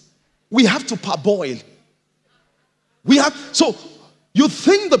beans. We have to parboil. So you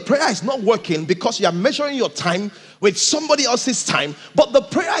think the prayer is not working because you are measuring your time with somebody else's time, but the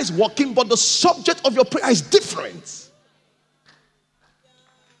prayer is working, but the subject of your prayer is different.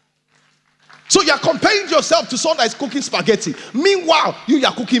 So you are comparing yourself to someone that is cooking spaghetti. Meanwhile, you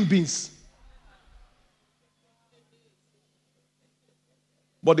are cooking beans.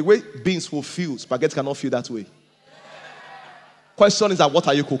 But the way beans will feel, spaghetti cannot feel that way. Question is that what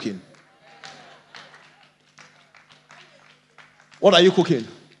are you cooking? What are you cooking?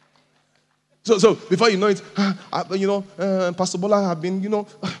 So before you know it, Pastor Bola have been,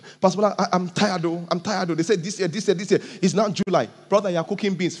 Pastor Bola, I'm tired though. They said this year. It's now July. Brother, you are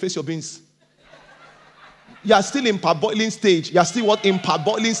cooking beans. Face your beans. You are still in parboiling stage. You are still what? In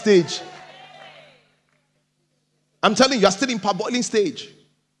parboiling stage. I'm telling you, you are still in parboiling stage.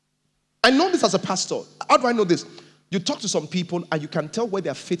 I know this as a pastor. How do I know this? You talk to some people and you can tell where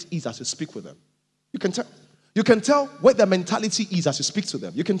their faith is as you speak with them. You can tell. You can tell where their mentality is as you speak to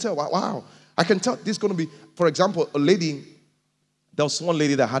them. You can tell, wow. I can tell this is going to be, for example, there was one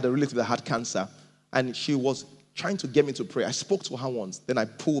lady that had a relative that had cancer, and she was trying to get me to pray. I spoke to her once, then I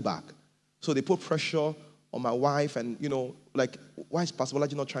pulled back. So they put pressure on my wife, and, why is Pastor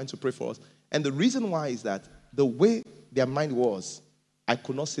Bolaji not trying to pray for us? And the reason why is that the way their mind was, I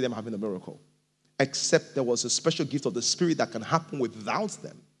could not see them having a miracle, except there was a special gift of the Spirit that can happen without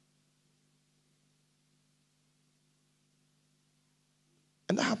them.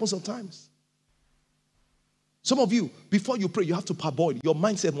 And that happens sometimes. Some of you, before you pray, you have to parboil. Your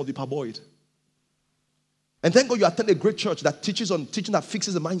mindset must be parboiled. And thank God you attend a great church that teaches on teaching that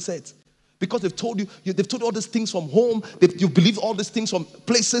fixes the mindset. Because they've told you all these things from home. You believe all these things from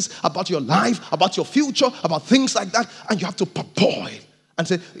places about your life, about your future, about things like that. And you have to parboil and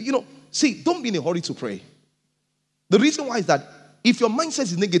say, don't be in a hurry to pray. The reason why is that if your mindset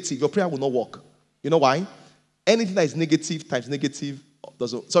is negative, your prayer will not work. You know why? Anything that is negative times negative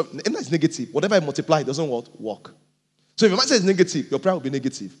doesn't. So anything that is negative, whatever I multiply, it doesn't work. So if your mindset is negative, your prayer will be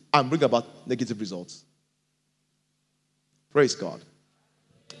negative and bring about negative results. Praise God.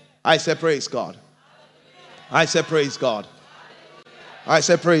 I said praise God. I said praise God. I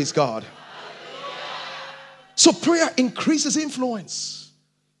said praise God. So prayer increases influence.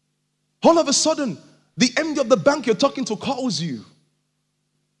 All of a sudden, the MD of the bank you're talking to calls you.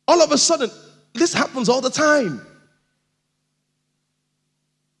 All of a sudden, this happens all the time.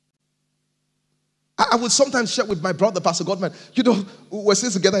 I would sometimes share with my brother, Pastor Godman. We're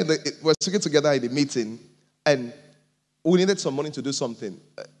sitting together in the meeting, and we needed some money to do something.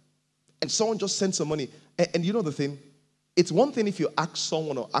 And someone just sent some money. And you know the thing? It's one thing if you ask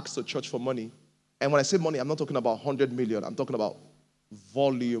someone or ask the church for money. And when I say money, I'm not talking about 100 million. I'm talking about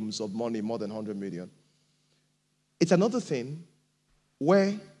volumes of money, more than 100 million. It's another thing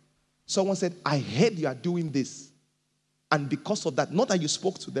where someone said, I heard you are doing this. And because of that, not that you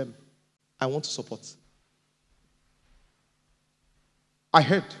spoke to them, I want to support. I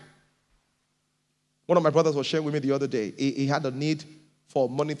heard. One of my brothers was sharing with me the other day. He had a need for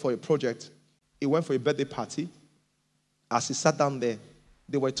money for a project. He went for a birthday party. As he sat down there,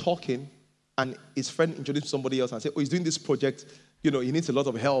 they were talking, and his friend introduced somebody else and said, oh, he's doing this project. He needs a lot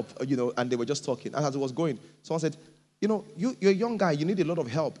of help, and they were just talking. And as it was going, someone said, you're a young guy, you need a lot of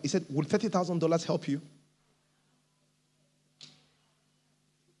help. He said, would $30,000 help you?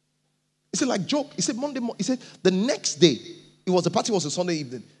 He said, like joke. He said, Monday morning. He said, the next day, the party was a Sunday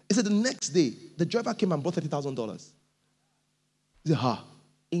evening. He said, the next day, the driver came and brought $30,000. He said,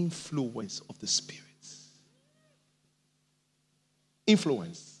 influence of the Spirit.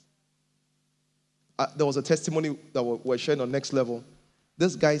 Influence. There was a testimony that we're sharing on Next Level.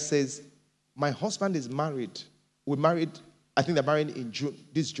 This guy says, my husband is married. We married, I think they're married in June.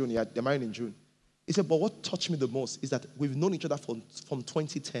 This June, yeah, they're married in June. He said, but what touched me the most is that we've known each other from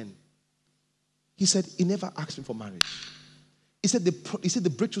 2010. He said, he never asked me for marriage. He said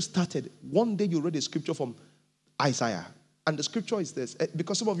the breakthrough started. One day you read a scripture from Isaiah. And the scripture is this.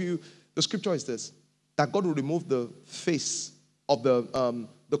 Because some of you, the scripture is this. That God will remove the face of the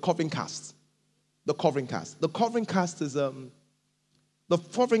covering cast. The covering cast. The covering cast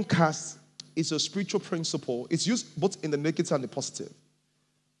is a spiritual principle. It's used both in the negative and the positive.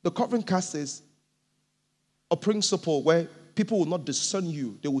 The covering cast is a principle where people will not discern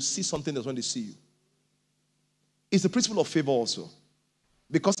you. They will see something that's when they see you. It's the principle of favor also.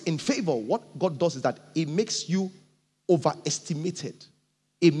 Because in favor, what God does is that it makes you overestimated.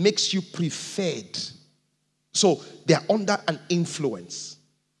 It makes you preferred. So they are under an influence.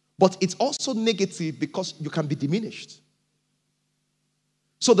 But it's also negative because you can be diminished.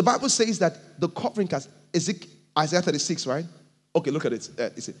 So the Bible says that the covering cast, Isaiah 36, right? Okay, look at it.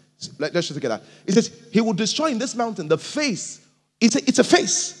 Let's just look at that. It says, he will destroy in this mountain the face. It's a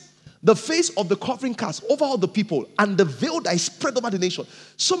face. The face of the covering cast over all the people, and the veil that is spread over the nation.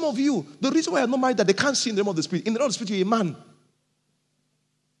 Some of you, the reason why you're not married, that they can't see in the realm of the Spirit. In the realm of the Spirit, you're a man.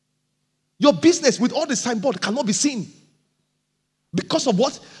 Your business with all the signboard cannot be seen. Because of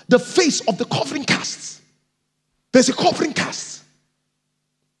what? The face of the covering cast. There's a covering cast.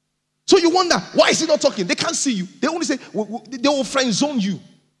 So you wonder, why is he not talking? They can't see you. They only say, they will friend zone you.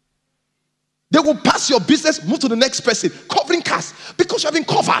 They will pass your business, move to the next person. Covering cast. Because you have been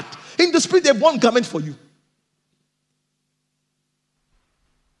covered. In the Spirit, they have one garment for you.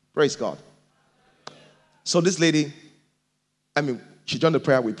 Praise God. So this lady, she joined the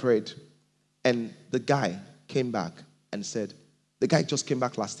prayer we prayed. And the guy came back and said, the guy just came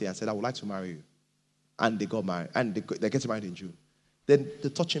back last year and said, I would like to marry you. And they got married. And they get married in June. Then the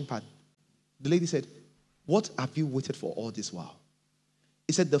touching part, the lady said, what have you waited for all this while?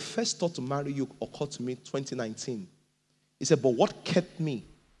 He said, the first thought to marry you occurred to me in 2019. He said, but what kept me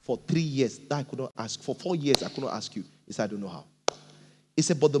for 3 years that I could not ask? For 4 years, I could not ask you. He said, I don't know how. He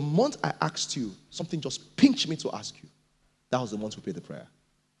said, but the month I asked you, something just pinched me to ask you. That was the month we prayed the prayer.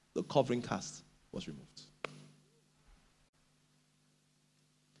 The covering cast was removed.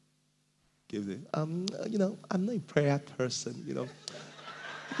 I'm not a prayer person,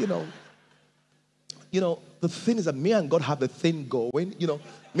 the thing is that me and God have a thing going.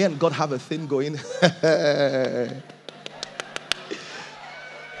 Me and God have a thing going.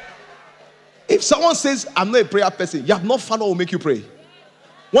 If someone says, I'm not a prayer person, you have not found what will make you pray.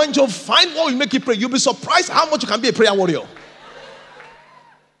 When you find what will make you pray, you'll be surprised how much you can be a prayer warrior.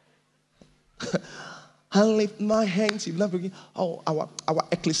 I lift my hands. Our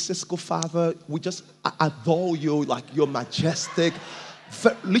ecclesiastical Father, we just adore you like you're majestic.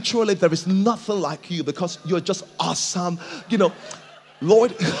 Literally, there is nothing like you because you're just awesome.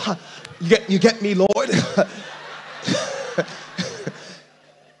 Lord, you get me, Lord.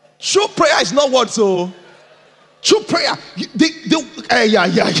 True prayer is not what so. True prayer,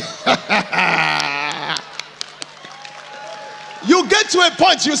 You get to a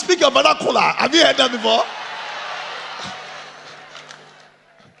point, you speak your vernacular. Have you heard that before?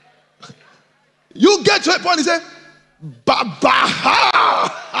 You get to a point, you say, Baba.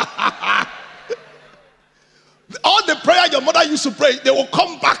 All the prayer your mother used to pray, they will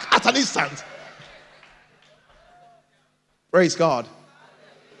come back at an instant. Praise God.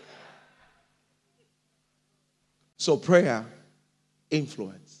 So prayer,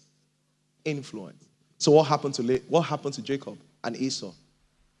 influence. So what happened to Jacob and Esau?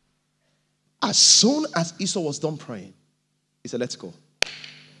 As soon as Esau was done praying, he said, let's go.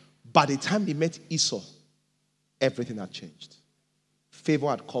 By the time he met Esau, everything had changed. favor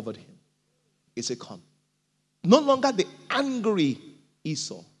had covered him. He said, come. No longer the angry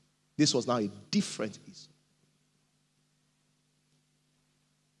Esau. This was now a different Esau.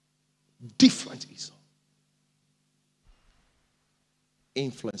 Different Esau.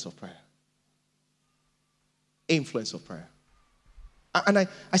 Influence of prayer. Influence of prayer. And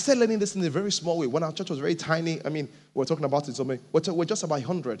I started learning this in a very small way. When our church was very tiny, I mean, we're talking about it, so we're just about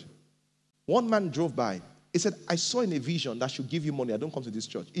 100. One man drove by. He said, I saw in a vision that should give you money. I don't come to this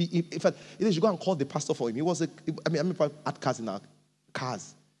church. In fact, he should go and call the pastor for him. He was I had cars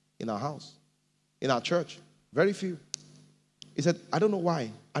in our house, in our church. Very few. He said, I don't know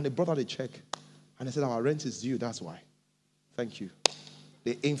why. And they brought out a check. And they said, our rent is due. That's why. Thank you.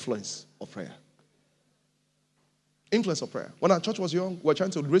 The influence of prayer. Influence of prayer. When our church was young, we were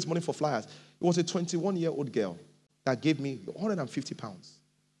trying to raise money for flyers. It was a 21-year-old girl that gave me 150 pounds.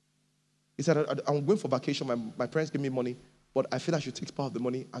 He said, I'm going for vacation. My parents gave me money, but I feel I should take part of the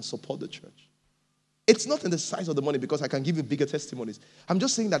money and support the church. It's not in the size of the money because I can give you bigger testimonies. I'm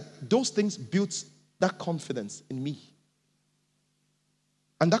just saying that those things built that confidence in me.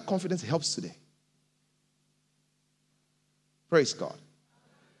 And that confidence helps today. Praise God.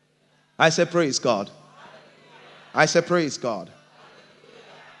 I said, praise God. I said, praise God.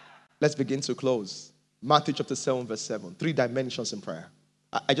 Let's begin to close. Matthew chapter 7, verse 7. 3 dimensions in prayer.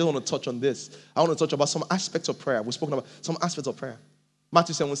 I just want to touch on this. I want to touch about some aspects of prayer. We've spoken about some aspects of prayer.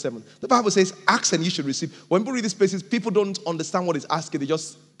 Matthew 7, 7. The Bible says, ask and you should receive. When people read these places, people don't understand what it's asking.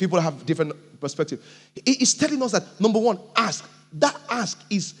 People have different perspective. It's telling us that, number one, ask. That ask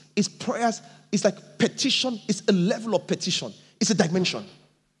is prayers. It's like petition. It's a level of petition. It's a dimension.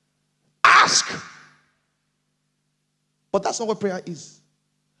 Ask. But that's not what prayer is.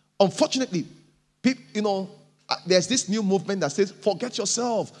 Unfortunately, there's this new movement that says, forget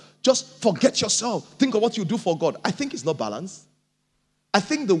yourself. Just forget yourself. Think of what you do for God. I think it's not balanced. I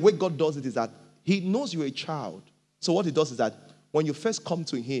think the way God does it is that he knows you're a child. So what he does is that when you first come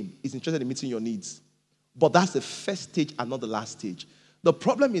to him, he's interested in meeting your needs. But that's the first stage and not the last stage. The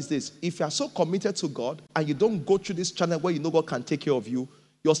problem is this. If you are so committed to God and you don't go through this channel where you know God can take care of you,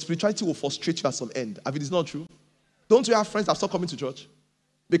 your spirituality will frustrate you at some end. I mean, it's not true. Don't you have friends that stop coming to church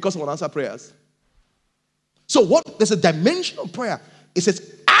because of unanswered prayers? So there's a dimension of prayer. It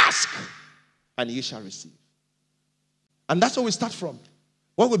says, ask and you shall receive. And that's where we start from.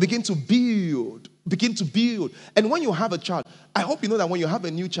 When we begin to build. And when you have a child, I hope you know that when you have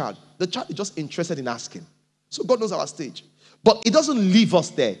a new child, the child is just interested in asking. So God knows our stage. But it doesn't leave us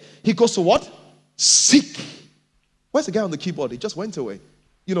there. He goes to what? Seek. Where's the guy on the keyboard? He just went away.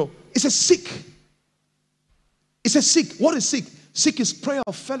 It says seek. It says seek. What is seek? Seek is prayer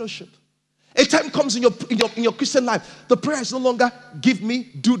of fellowship. A time comes in your Christian life, the prayer is no longer give me,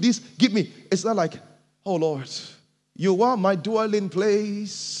 do this, give me. It's not like, oh Lord, you are my dwelling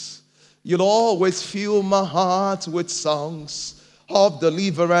place. You'll always fill my heart with songs of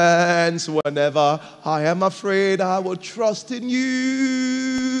deliverance. Whenever I am afraid, I will trust in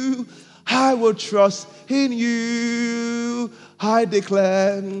you. I will trust in you. I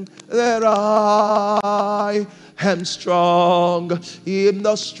declare that I am strong in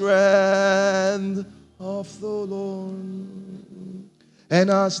the strength of the Lord. And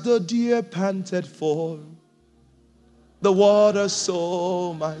as the deer panted for the water,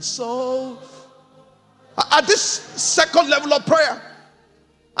 so my soul. At this second level of prayer,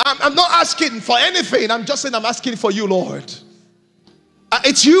 I'm not asking for anything. I'm just saying I'm asking for you, Lord.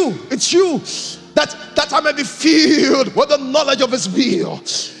 It's you. That I may be filled with the knowledge of his will.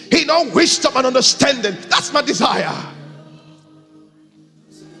 In all wisdom and understanding. That's my desire.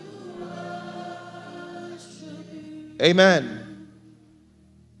 Amen.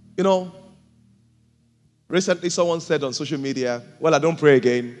 Recently someone said on social media, well, I don't pray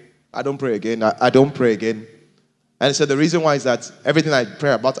again. I don't pray again. And he said the reason why is that everything I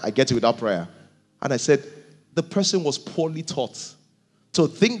pray about, I get it without prayer. And I said, the person was poorly taught to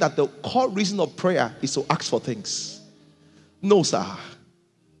think that the core reason of prayer is to ask for things. No, sir.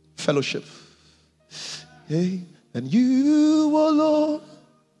 Fellowship. Hey, and you alone.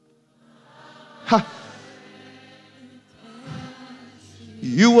 Ha.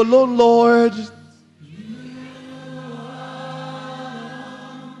 You alone, Lord.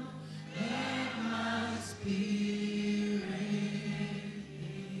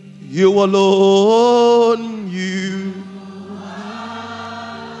 You alone, you.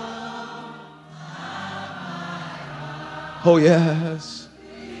 Oh, yes.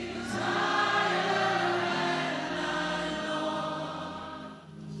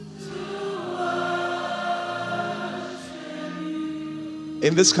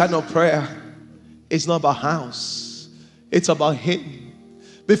 In this kind of prayer, it's not about house. It's about him.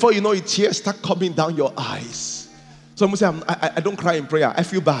 Before you know it, tears start coming down your eyes. Someone say, I don't cry in prayer. I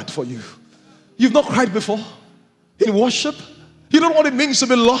feel bad for you. You've not cried before in worship. You don't know what it means to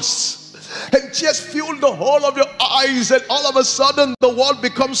be lost. And tears fill the whole of your eyes, and all of a sudden the world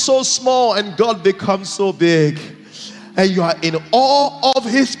becomes so small and God becomes so big. And you are in awe of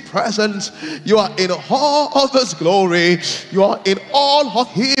his presence. You are in awe of his glory. You are in awe of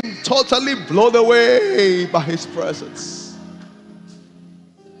him, totally blown away by his presence.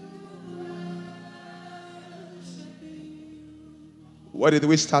 Where did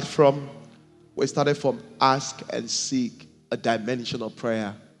we start from? We started from ask and seek, a dimension of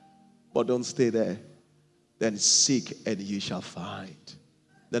prayer. But don't stay there. Then seek and ye shall find.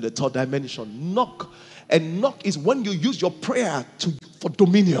 Then the third dimension, knock. And knock is when you use your prayer for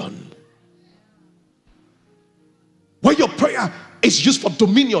dominion. When your prayer is used for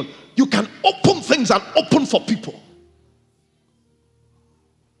dominion, you can open things and open for people.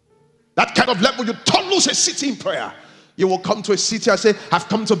 That kind of level, you turn loose a city in prayer. You will come to a city and say, I've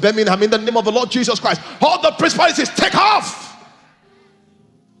come to Birmingham in the name of the Lord Jesus Christ. All the principalities, take off.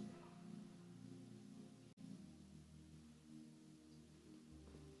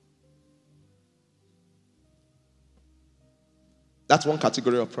 That's one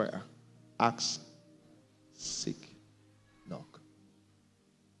category of prayer. Ask, seek, knock.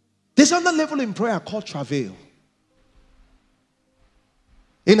 There's another level in prayer called travail.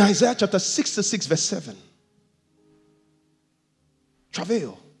 In Isaiah chapter 66 verse 7.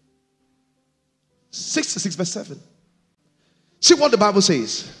 Travail. 66 verse 7. See what the Bible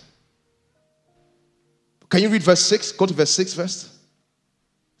says. Can you read verse 6? Go to verse 6 first.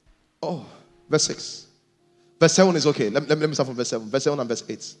 Oh, verse 6. Verse 7 is okay. Let me start from verse 7. Verse 7 and verse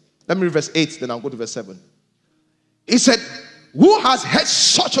 8. Let me read verse 8, then I'll go to verse 7. He said, who has heard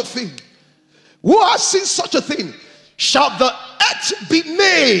such a thing? Who has seen such a thing? Shall the earth be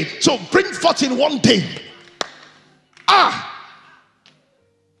made to bring forth in one day?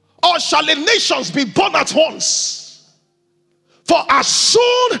 Or shall the nations be born at once? For as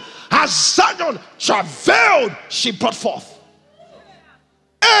soon as Zion travailed, she brought forth.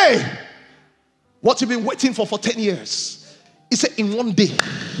 Hey! What you've been waiting for 10 years. He said, in one day.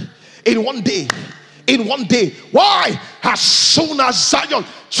 In one day. In one day. Why? As soon as Zion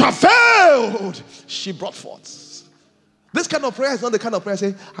travailed, she brought forth. This kind of prayer is not the kind of prayer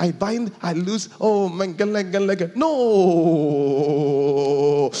say, I bind, I loose, oh man, no.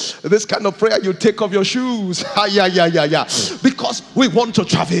 This kind of prayer, you take off your shoes. Because we want to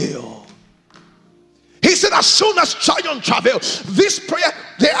travail. He said, as soon as Zion travail, this prayer,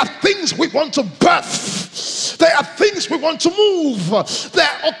 there are things we want to birth. There are things we want to move. There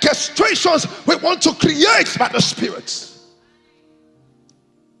are orchestrations we want to create by the Spirit.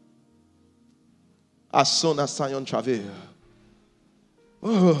 As soon as Zion travail.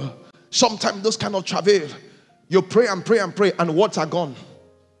 Sometimes those kind of travail, you pray and pray and pray, and words are gone.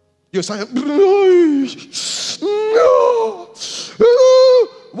 You're saying, no.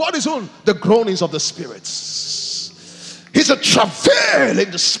 What is on? The groanings of the spirits. He's a travail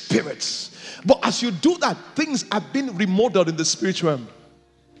in the spirits. But as you do that, things are being remodeled in the spiritual realm.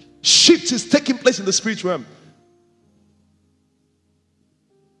 Shift is taking place in the spiritual realm.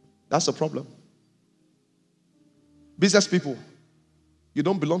 That's the problem. Business people, you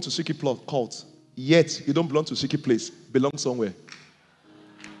don't belong to secret cult, yet you don't belong to secret place. Belong somewhere.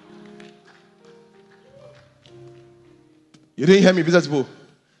 You didn't hear me, business people.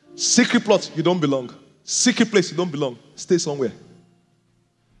 Secret plot, you don't belong. Secret place, you don't belong. Stay somewhere.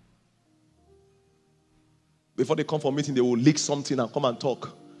 Before they come for a meeting, they will leak something and come and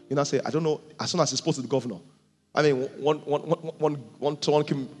talk. You know, say, I don't know, as soon as he spoke to the governor. I mean, someone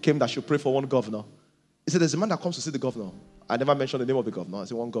came that should pray for one governor. He said, there's a man that comes to see the governor. I never mentioned the name of the governor. I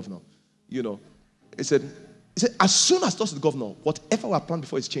said, one governor. You know. He said, as soon as he talks to the governor, whatever we have planned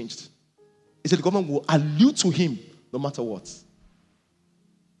before is changed. He said, the government will allude to him no matter what.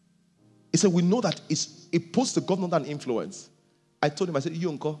 He said, we know that it puts the government under influence. I told him, I said, you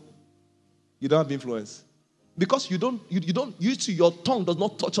uncle, you don't have influence. Because you see your tongue does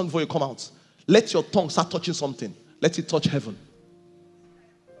not touch on before you come out. Let your tongue start touching something. Let it touch heaven.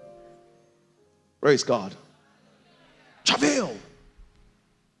 Praise God. Travail.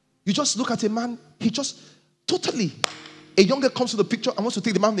 You just look at a man, he just totally, a young girl comes to the picture and wants to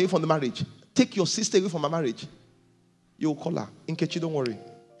take the man away from the marriage. Take your sister away from my marriage. You will call her. Nkechi, don't worry.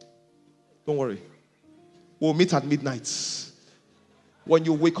 Don't worry. We'll meet at midnight. When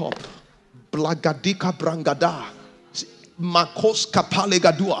you wake up, Blagadika Brangada, Makos Kapale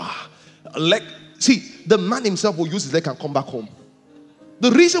Gadua. See, the man himself will use his leg and come back home.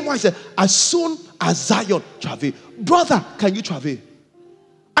 The reason why he said, as soon as Zion travail, brother, can you travail?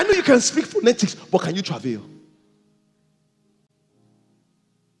 I know you can speak phonetics, but can you travail?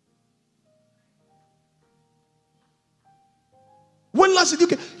 When last did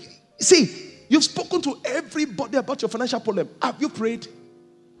you see, you've spoken to everybody about your financial problem. Have you prayed?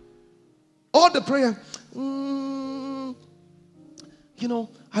 All the prayer.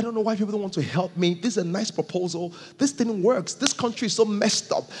 I don't know why people don't want to help me. This is a nice proposal. This thing works. This country is so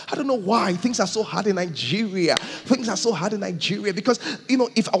messed up. I don't know why. Things are so hard in Nigeria. Things are so hard in Nigeria. Because,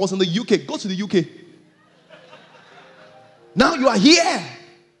 if I was in the UK, go to the UK. Now you are here.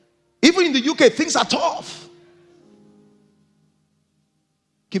 Even in the UK, things are tough.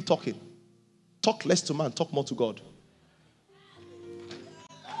 Keep talking. Talk less to man, talk more to God.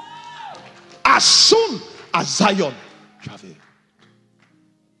 As soon as Zion travel.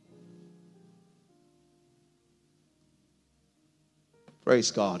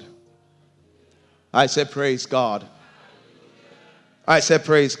 Praise God. I said praise God. I said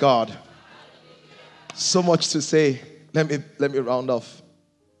praise God. So much to say. Let me round off.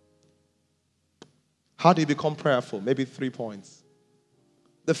 How do you become prayerful? Maybe 3 points.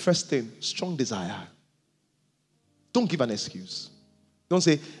 The first thing, strong desire. Don't give an excuse. Don't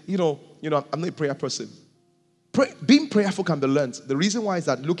say, I'm not a prayer person. Being prayerful can be learned. The reason why is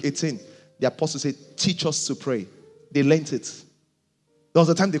that Luke 18, the apostles said, teach us to pray. They learned it. There was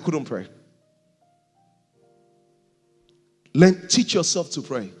a time they couldn't pray. Teach yourself to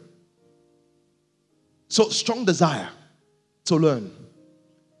pray. So, strong desire to learn.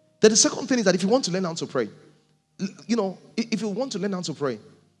 Then the second thing is that if you want to learn how to pray, if you want to learn how to pray,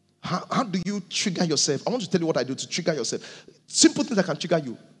 how do you trigger yourself? I want to tell you what I do to trigger yourself. Simple things that can trigger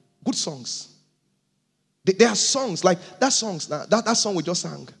you. Good songs. There are songs like that song we just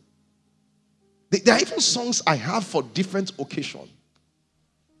sang. There are even songs I have for different occasions.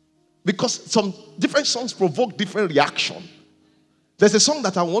 Because some different songs provoke different reaction. There's a song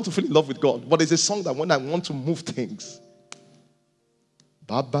that I want to fall in love with God, but there's a song that when I want to move things.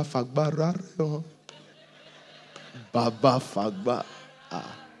 Baba Fagba Baba Fagba.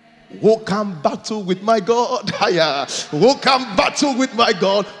 Who can battle with my God? Who can battle with my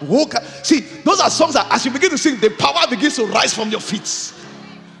God? See, those are songs that as you begin to sing, the power begins to rise from your feet. So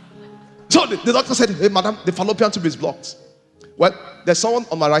the doctor said, hey madam, the fallopian tube is blocked. Well, there's someone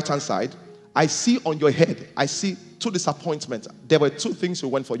on my right hand side. I see on your head, I see 2 disappointments. There were 2 things you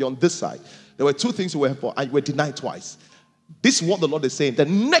went for. You're on this side. There were 2 things you went for and you were denied twice. This is what the Lord is saying. The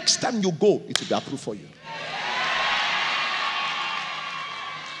next time you go, it will be approved for you.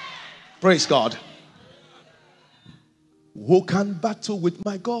 Praise God. Who can battle with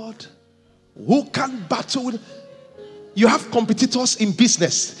my God? Who can battle with... You have competitors in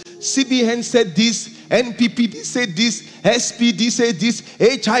business. CBN said this, NPPD said this, SPD said this,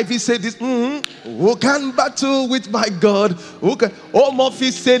 HIV said this. Who can battle with my God? Who can? Home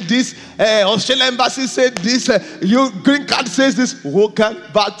Office said this, Australian Embassy said this, your green card says this. Who can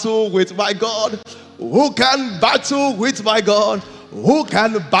battle with my God? Who can battle with my God? Who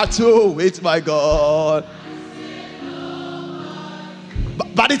can battle with my God?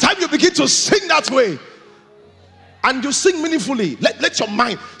 By the time you begin to sing that way, and you sing meaningfully, let your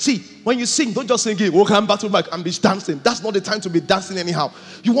mind, see, when you sing, don't just sing it, walk and battle back and be dancing. That's not the time to be dancing anyhow.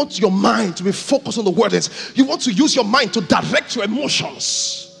 You want your mind to be focused on the words. You want to use your mind to direct your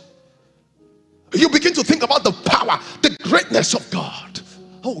emotions. You begin to think about the power, the greatness of God.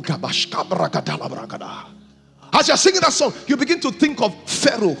 Oh, as you're singing that song, you begin to think of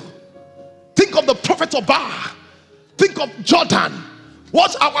Pharaoh. Think of the prophet of Baal. Think of Jordan.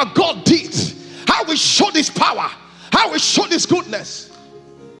 What our God did. How we showed his power. How we showed his goodness.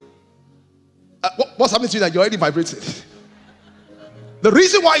 What's happening to you that you're already vibrating? The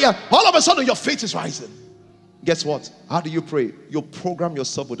reason why all of a sudden your faith is rising. Guess what? How do you pray? You program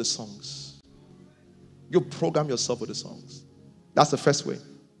yourself with the songs. You program yourself with the songs. That's the first way.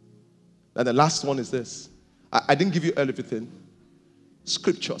 And the last one is this. I didn't give you everything.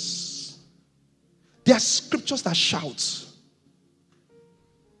 Scriptures. There are scriptures that shout.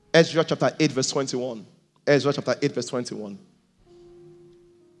 Ezra chapter 8 verse 21. Ezra chapter 8 verse 21.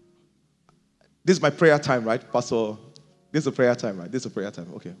 This is my prayer time, right, Pastor? This is a prayer time, right? This is a prayer time.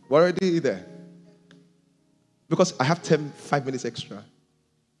 Okay. We're already there. Because I have 5 minutes extra.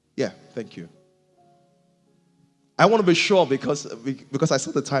 Yeah, thank you. I want to be sure because I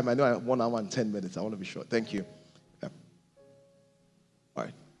saw the time. I know I have 1 hour and 10 minutes. I want to be sure. Thank you. Yeah. All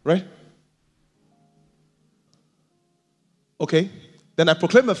right. Right? Okay. Then I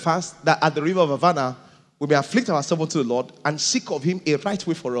proclaim a fast that at the river of Havana, we may afflict ourselves unto the Lord and seek of him a right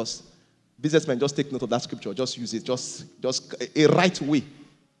way for us. Businessmen, just take note of that scripture. Just use it. Just a right way.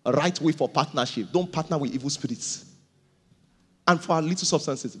 A right way for partnership. Don't partner with evil spirits. and for our little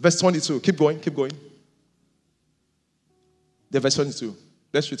substances. Verse 22. Keep going, keep going. The verse 22.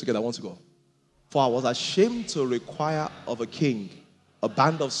 Let's read together. I want to go. For I was ashamed to require of a king a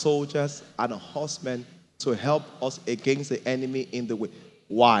band of soldiers and a horseman to help us against the enemy in the way.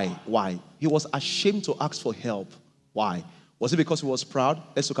 Why? Why? He was ashamed to ask for help. Why? Was it because he was proud?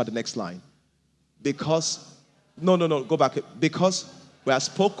 Let's look at the next line. Because, no, go back. Because we have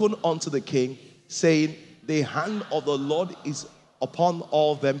spoken unto the king, saying, the hand of the Lord is upon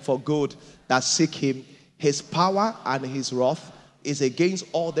all them for good that seek him. His power and his wrath is against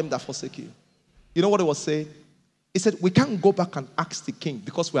all them that forsake him. You know what he was saying? He said, we can't go back and ask the king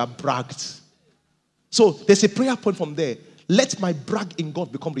because we are bragged. So there's a prayer point from there. Let my brag in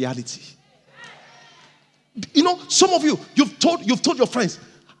God become reality. You know, some of you, you've told your friends,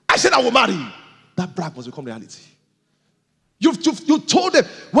 I said I will marry you. That brag must become reality. You told them,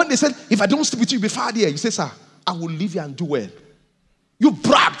 when they said, if I don't sleep with you, you'll be fired here. You say, sir, I will leave you and do well. You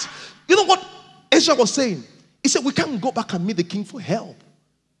bragged. You know what Ezra was saying? He said, we can't go back and meet the king for help.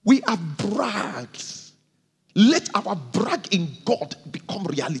 We are bragged. Let our brag in God become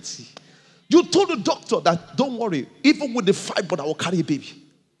reality. You told the doctor that, don't worry, even with the fibroid, I will carry a baby.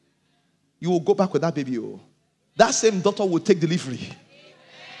 You will go back with that baby. Oh. That same doctor will take delivery.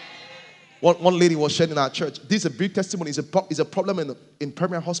 One lady was sharing in our church. This is a big testimony. It's a problem in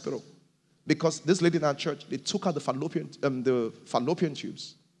Premier Hospital. Because this lady in our church, they took out the fallopian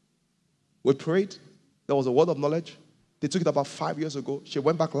tubes. We prayed. There was a word of knowledge. They took it about 5 years ago. She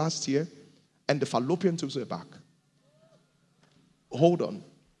went back last year, and the fallopian tubes were back. Hold on.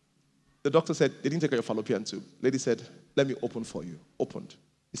 The doctor said, they didn't take out your fallopian tube. Lady said, let me open for you. Opened.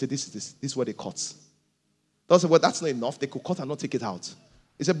 He said, this is where they cut. The doctor said, well, that's not enough. They could cut and not take it out.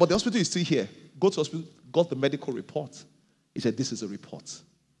 He said, but the hospital is still here. Go to the hospital, got the medical report. He said, this is a report.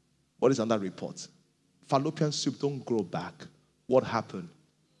 What is on that report? Fallopian tube don't grow back. What happened?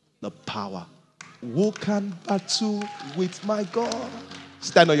 The power. Who can battle with my God?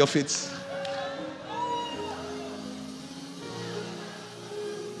 Stand on your feet.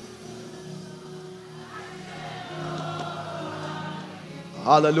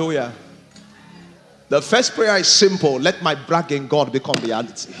 Hallelujah. The first prayer is simple. Let my brag in God become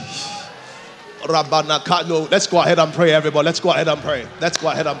reality. Let's go ahead and pray, everybody. Let's go ahead and pray. Let's go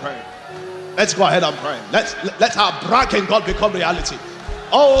ahead and pray. Let's go ahead and pray. Let our brag in God become reality.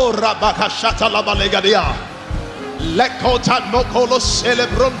 Oh, Rabaka Shata Labalegadia. Lekota Mokolo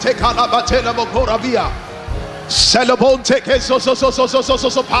Celebronte Calabatela Mokoravia. Celebonte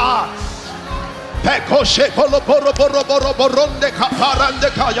Keso Pa. Pekoshe Polo Poro Poro Poro Boronde Caparande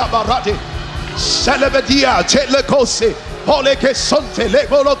Kaya Barati. Celebedia Telecosi. Poleke Sonte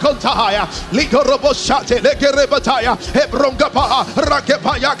Legolo Contaya. Ligoroboshate Legerebataya. Ebrongapaha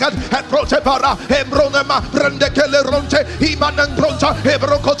Rakepayakan. Eprotebara. Embronema. Brandekeleronte. Imanandronta.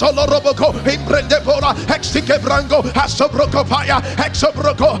 Ebrokotolo Roboco. Imbrendebora. Extike Brango. Asobrokopaya.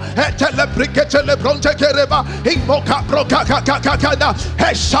 Exobroko. Etelebrike Telebronte Kereba. Imoka Broka Kakakana.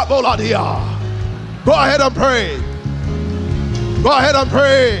 Esaboladia. Go ahead and pray. Go ahead and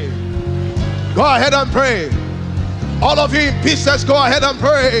pray. Go ahead and pray. All of you in pieces, go ahead and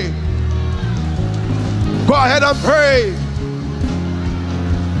pray. Go ahead and pray.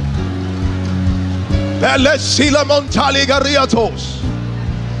 Belesila Montali Gariatos.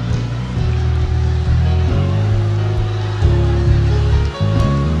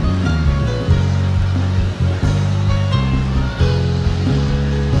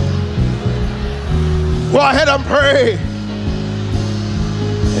 Go ahead and pray.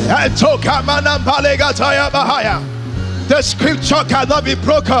 The scripture cannot be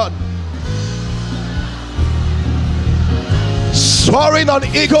broken. Soaring on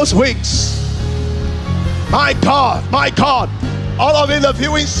eagle's wings. My God, my God. All of you in the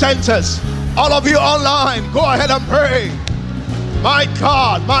viewing centers, all of you online, go ahead and pray. My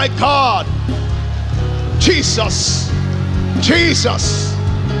God, my God. Jesus, Jesus.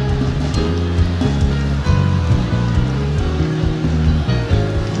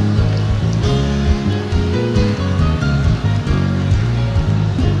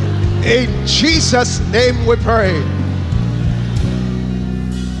 In Jesus' name we pray.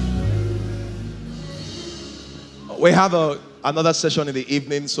 We have another session in the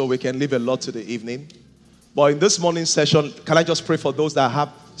evening, so we can leave a lot to the evening. But in this morning session, can I just pray for those that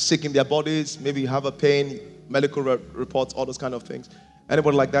have sick in their bodies? Maybe you have a pain, medical reports, all those kind of things.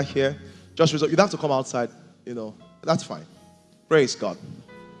 Anybody like that here? Just you don't have to come outside, you know. That's fine. Praise God.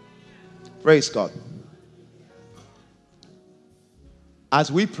 Praise God. As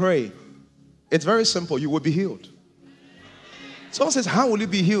we pray, it's very simple. You will be healed. Someone says, how will you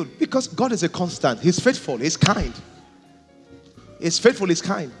be healed? Because God is a constant. He's faithful. He's kind. He's faithful, he's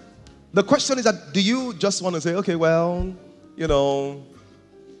kind. The question is that, do you just want to say, okay, well,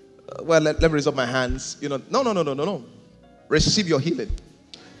 let me raise up my hands. No. Receive your healing.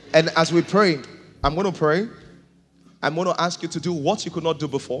 And as we pray, I'm going to pray. I'm going to ask you to do what you could not do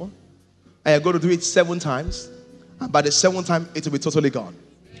before. And you're going to do it 7 times. And by the 7th time, it will be totally gone.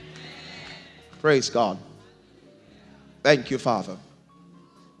 Praise God. Thank you, Father.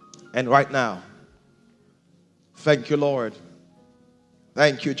 And right now, thank you, Lord.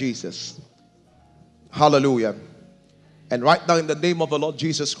 Thank you, Jesus. Hallelujah. And right now, in the name of the Lord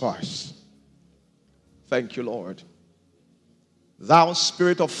Jesus Christ, thank you, Lord. Thou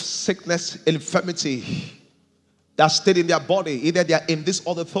spirit of sickness, infirmity, that stayed in their body, either they are in this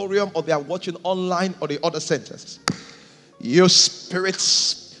auditorium or they are watching online or the other centers. You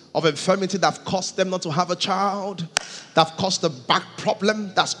spirits of infirmity that have caused them not to have a child, that have caused the back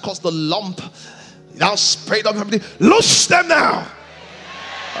problem, that's caused the lump, thou spirit of infirmity, loose them now.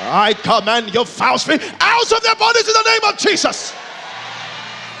 I command your foul spirit out of their bodies in the name of Jesus.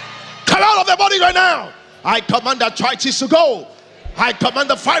 Come out of their body right now. I command arthritis to go. I command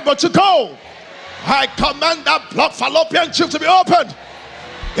the fiber to go. I command that blocked fallopian tube to be opened.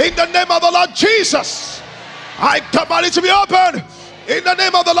 In the name of the Lord Jesus. I command it to be opened. In the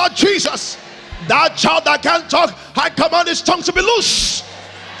name of the Lord Jesus. That child that can't talk, I command his tongue to be loose.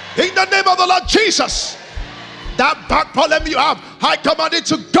 In the name of the Lord Jesus. That back problem you have, I command it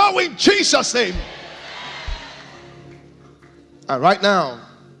to go in Jesus' name. And right now,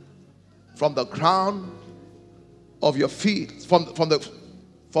 from the crown of your feet, from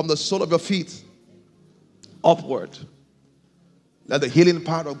the sole of your feet upward, let the healing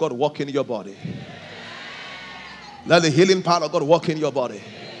power of God walk in your body. Let the healing power of God walk in your body.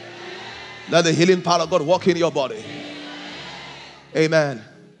 Let the healing power of God walk in your body. Amen.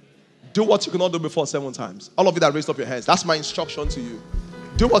 Do what you cannot do before 7 times. All of you that raised up your hands, that's my instruction to you.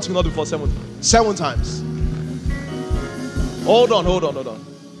 Do what you cannot do before 7 times. Hold on.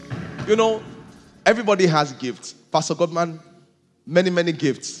 Everybody has gifts. Pastor Godman, many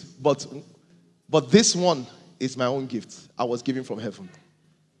gifts. But this one is my own gift. I was given from heaven.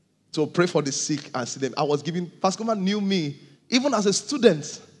 To pray for the sick and see them. Pastor Godman knew me even as a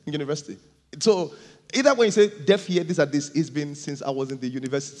student in university. So either when you say deaf ear, this, it's been since I was in the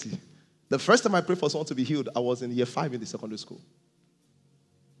university. The first time I prayed for someone to be healed, I was in year 5 in the secondary school.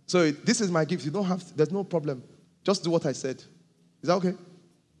 So this is my gift. There's no problem. Just do what I said. Is that okay?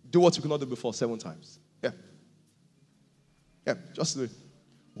 Do what you cannot do before 7 times. Yeah, just do it.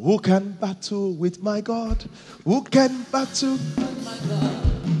 Who can battle with my God? Who can battle with my God?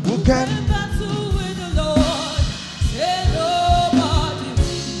 Who can battle with the Lord? Say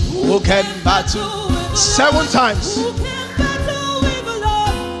nobody. Who can battle with the 7 times? Who can battle with the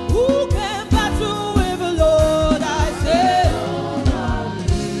Lord? Who can battle with the Lord? I say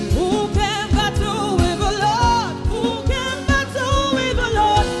nobody. Who can battle with the Lord? Who can battle with the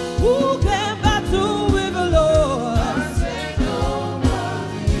Lord? Who can battle with the Lord? I say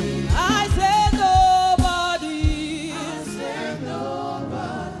nobody. I say nobody. I say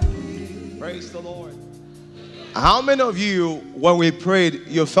nobody. Praise the Lord. How many of you, when we prayed,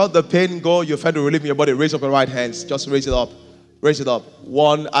 you felt the pain go, you felt the relief in your body? Raise up your right hands. Just raise it up. Raise it up.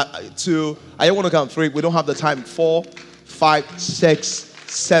 1, 2. I don't want to count 3. We don't have the time. 4, 5, 6,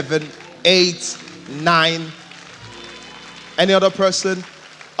 7, 8, 9. Any other person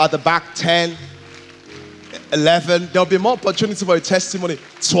at the back? 10, 11. There'll be more opportunity for a testimony.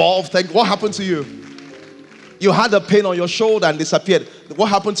 12. What happened to you? You had a pain on your shoulder and disappeared. What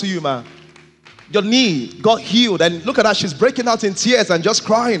happened to you, man? Your knee got healed, and look at that, she's breaking out in tears and just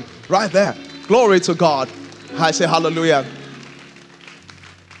crying right there. Glory to God. I say hallelujah.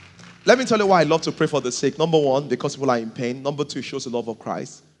 Let me tell you why I love to pray for the sick. Number 1, because people are in pain. Number 2, it shows the love of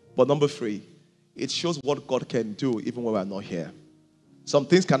Christ. But number 3, it shows what God can do even when we're not here. Some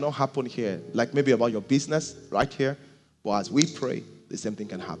things cannot happen here, like maybe about your business right here. But as we pray, the same thing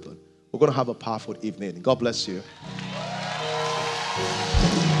can happen. We're going to have a powerful evening. God bless you.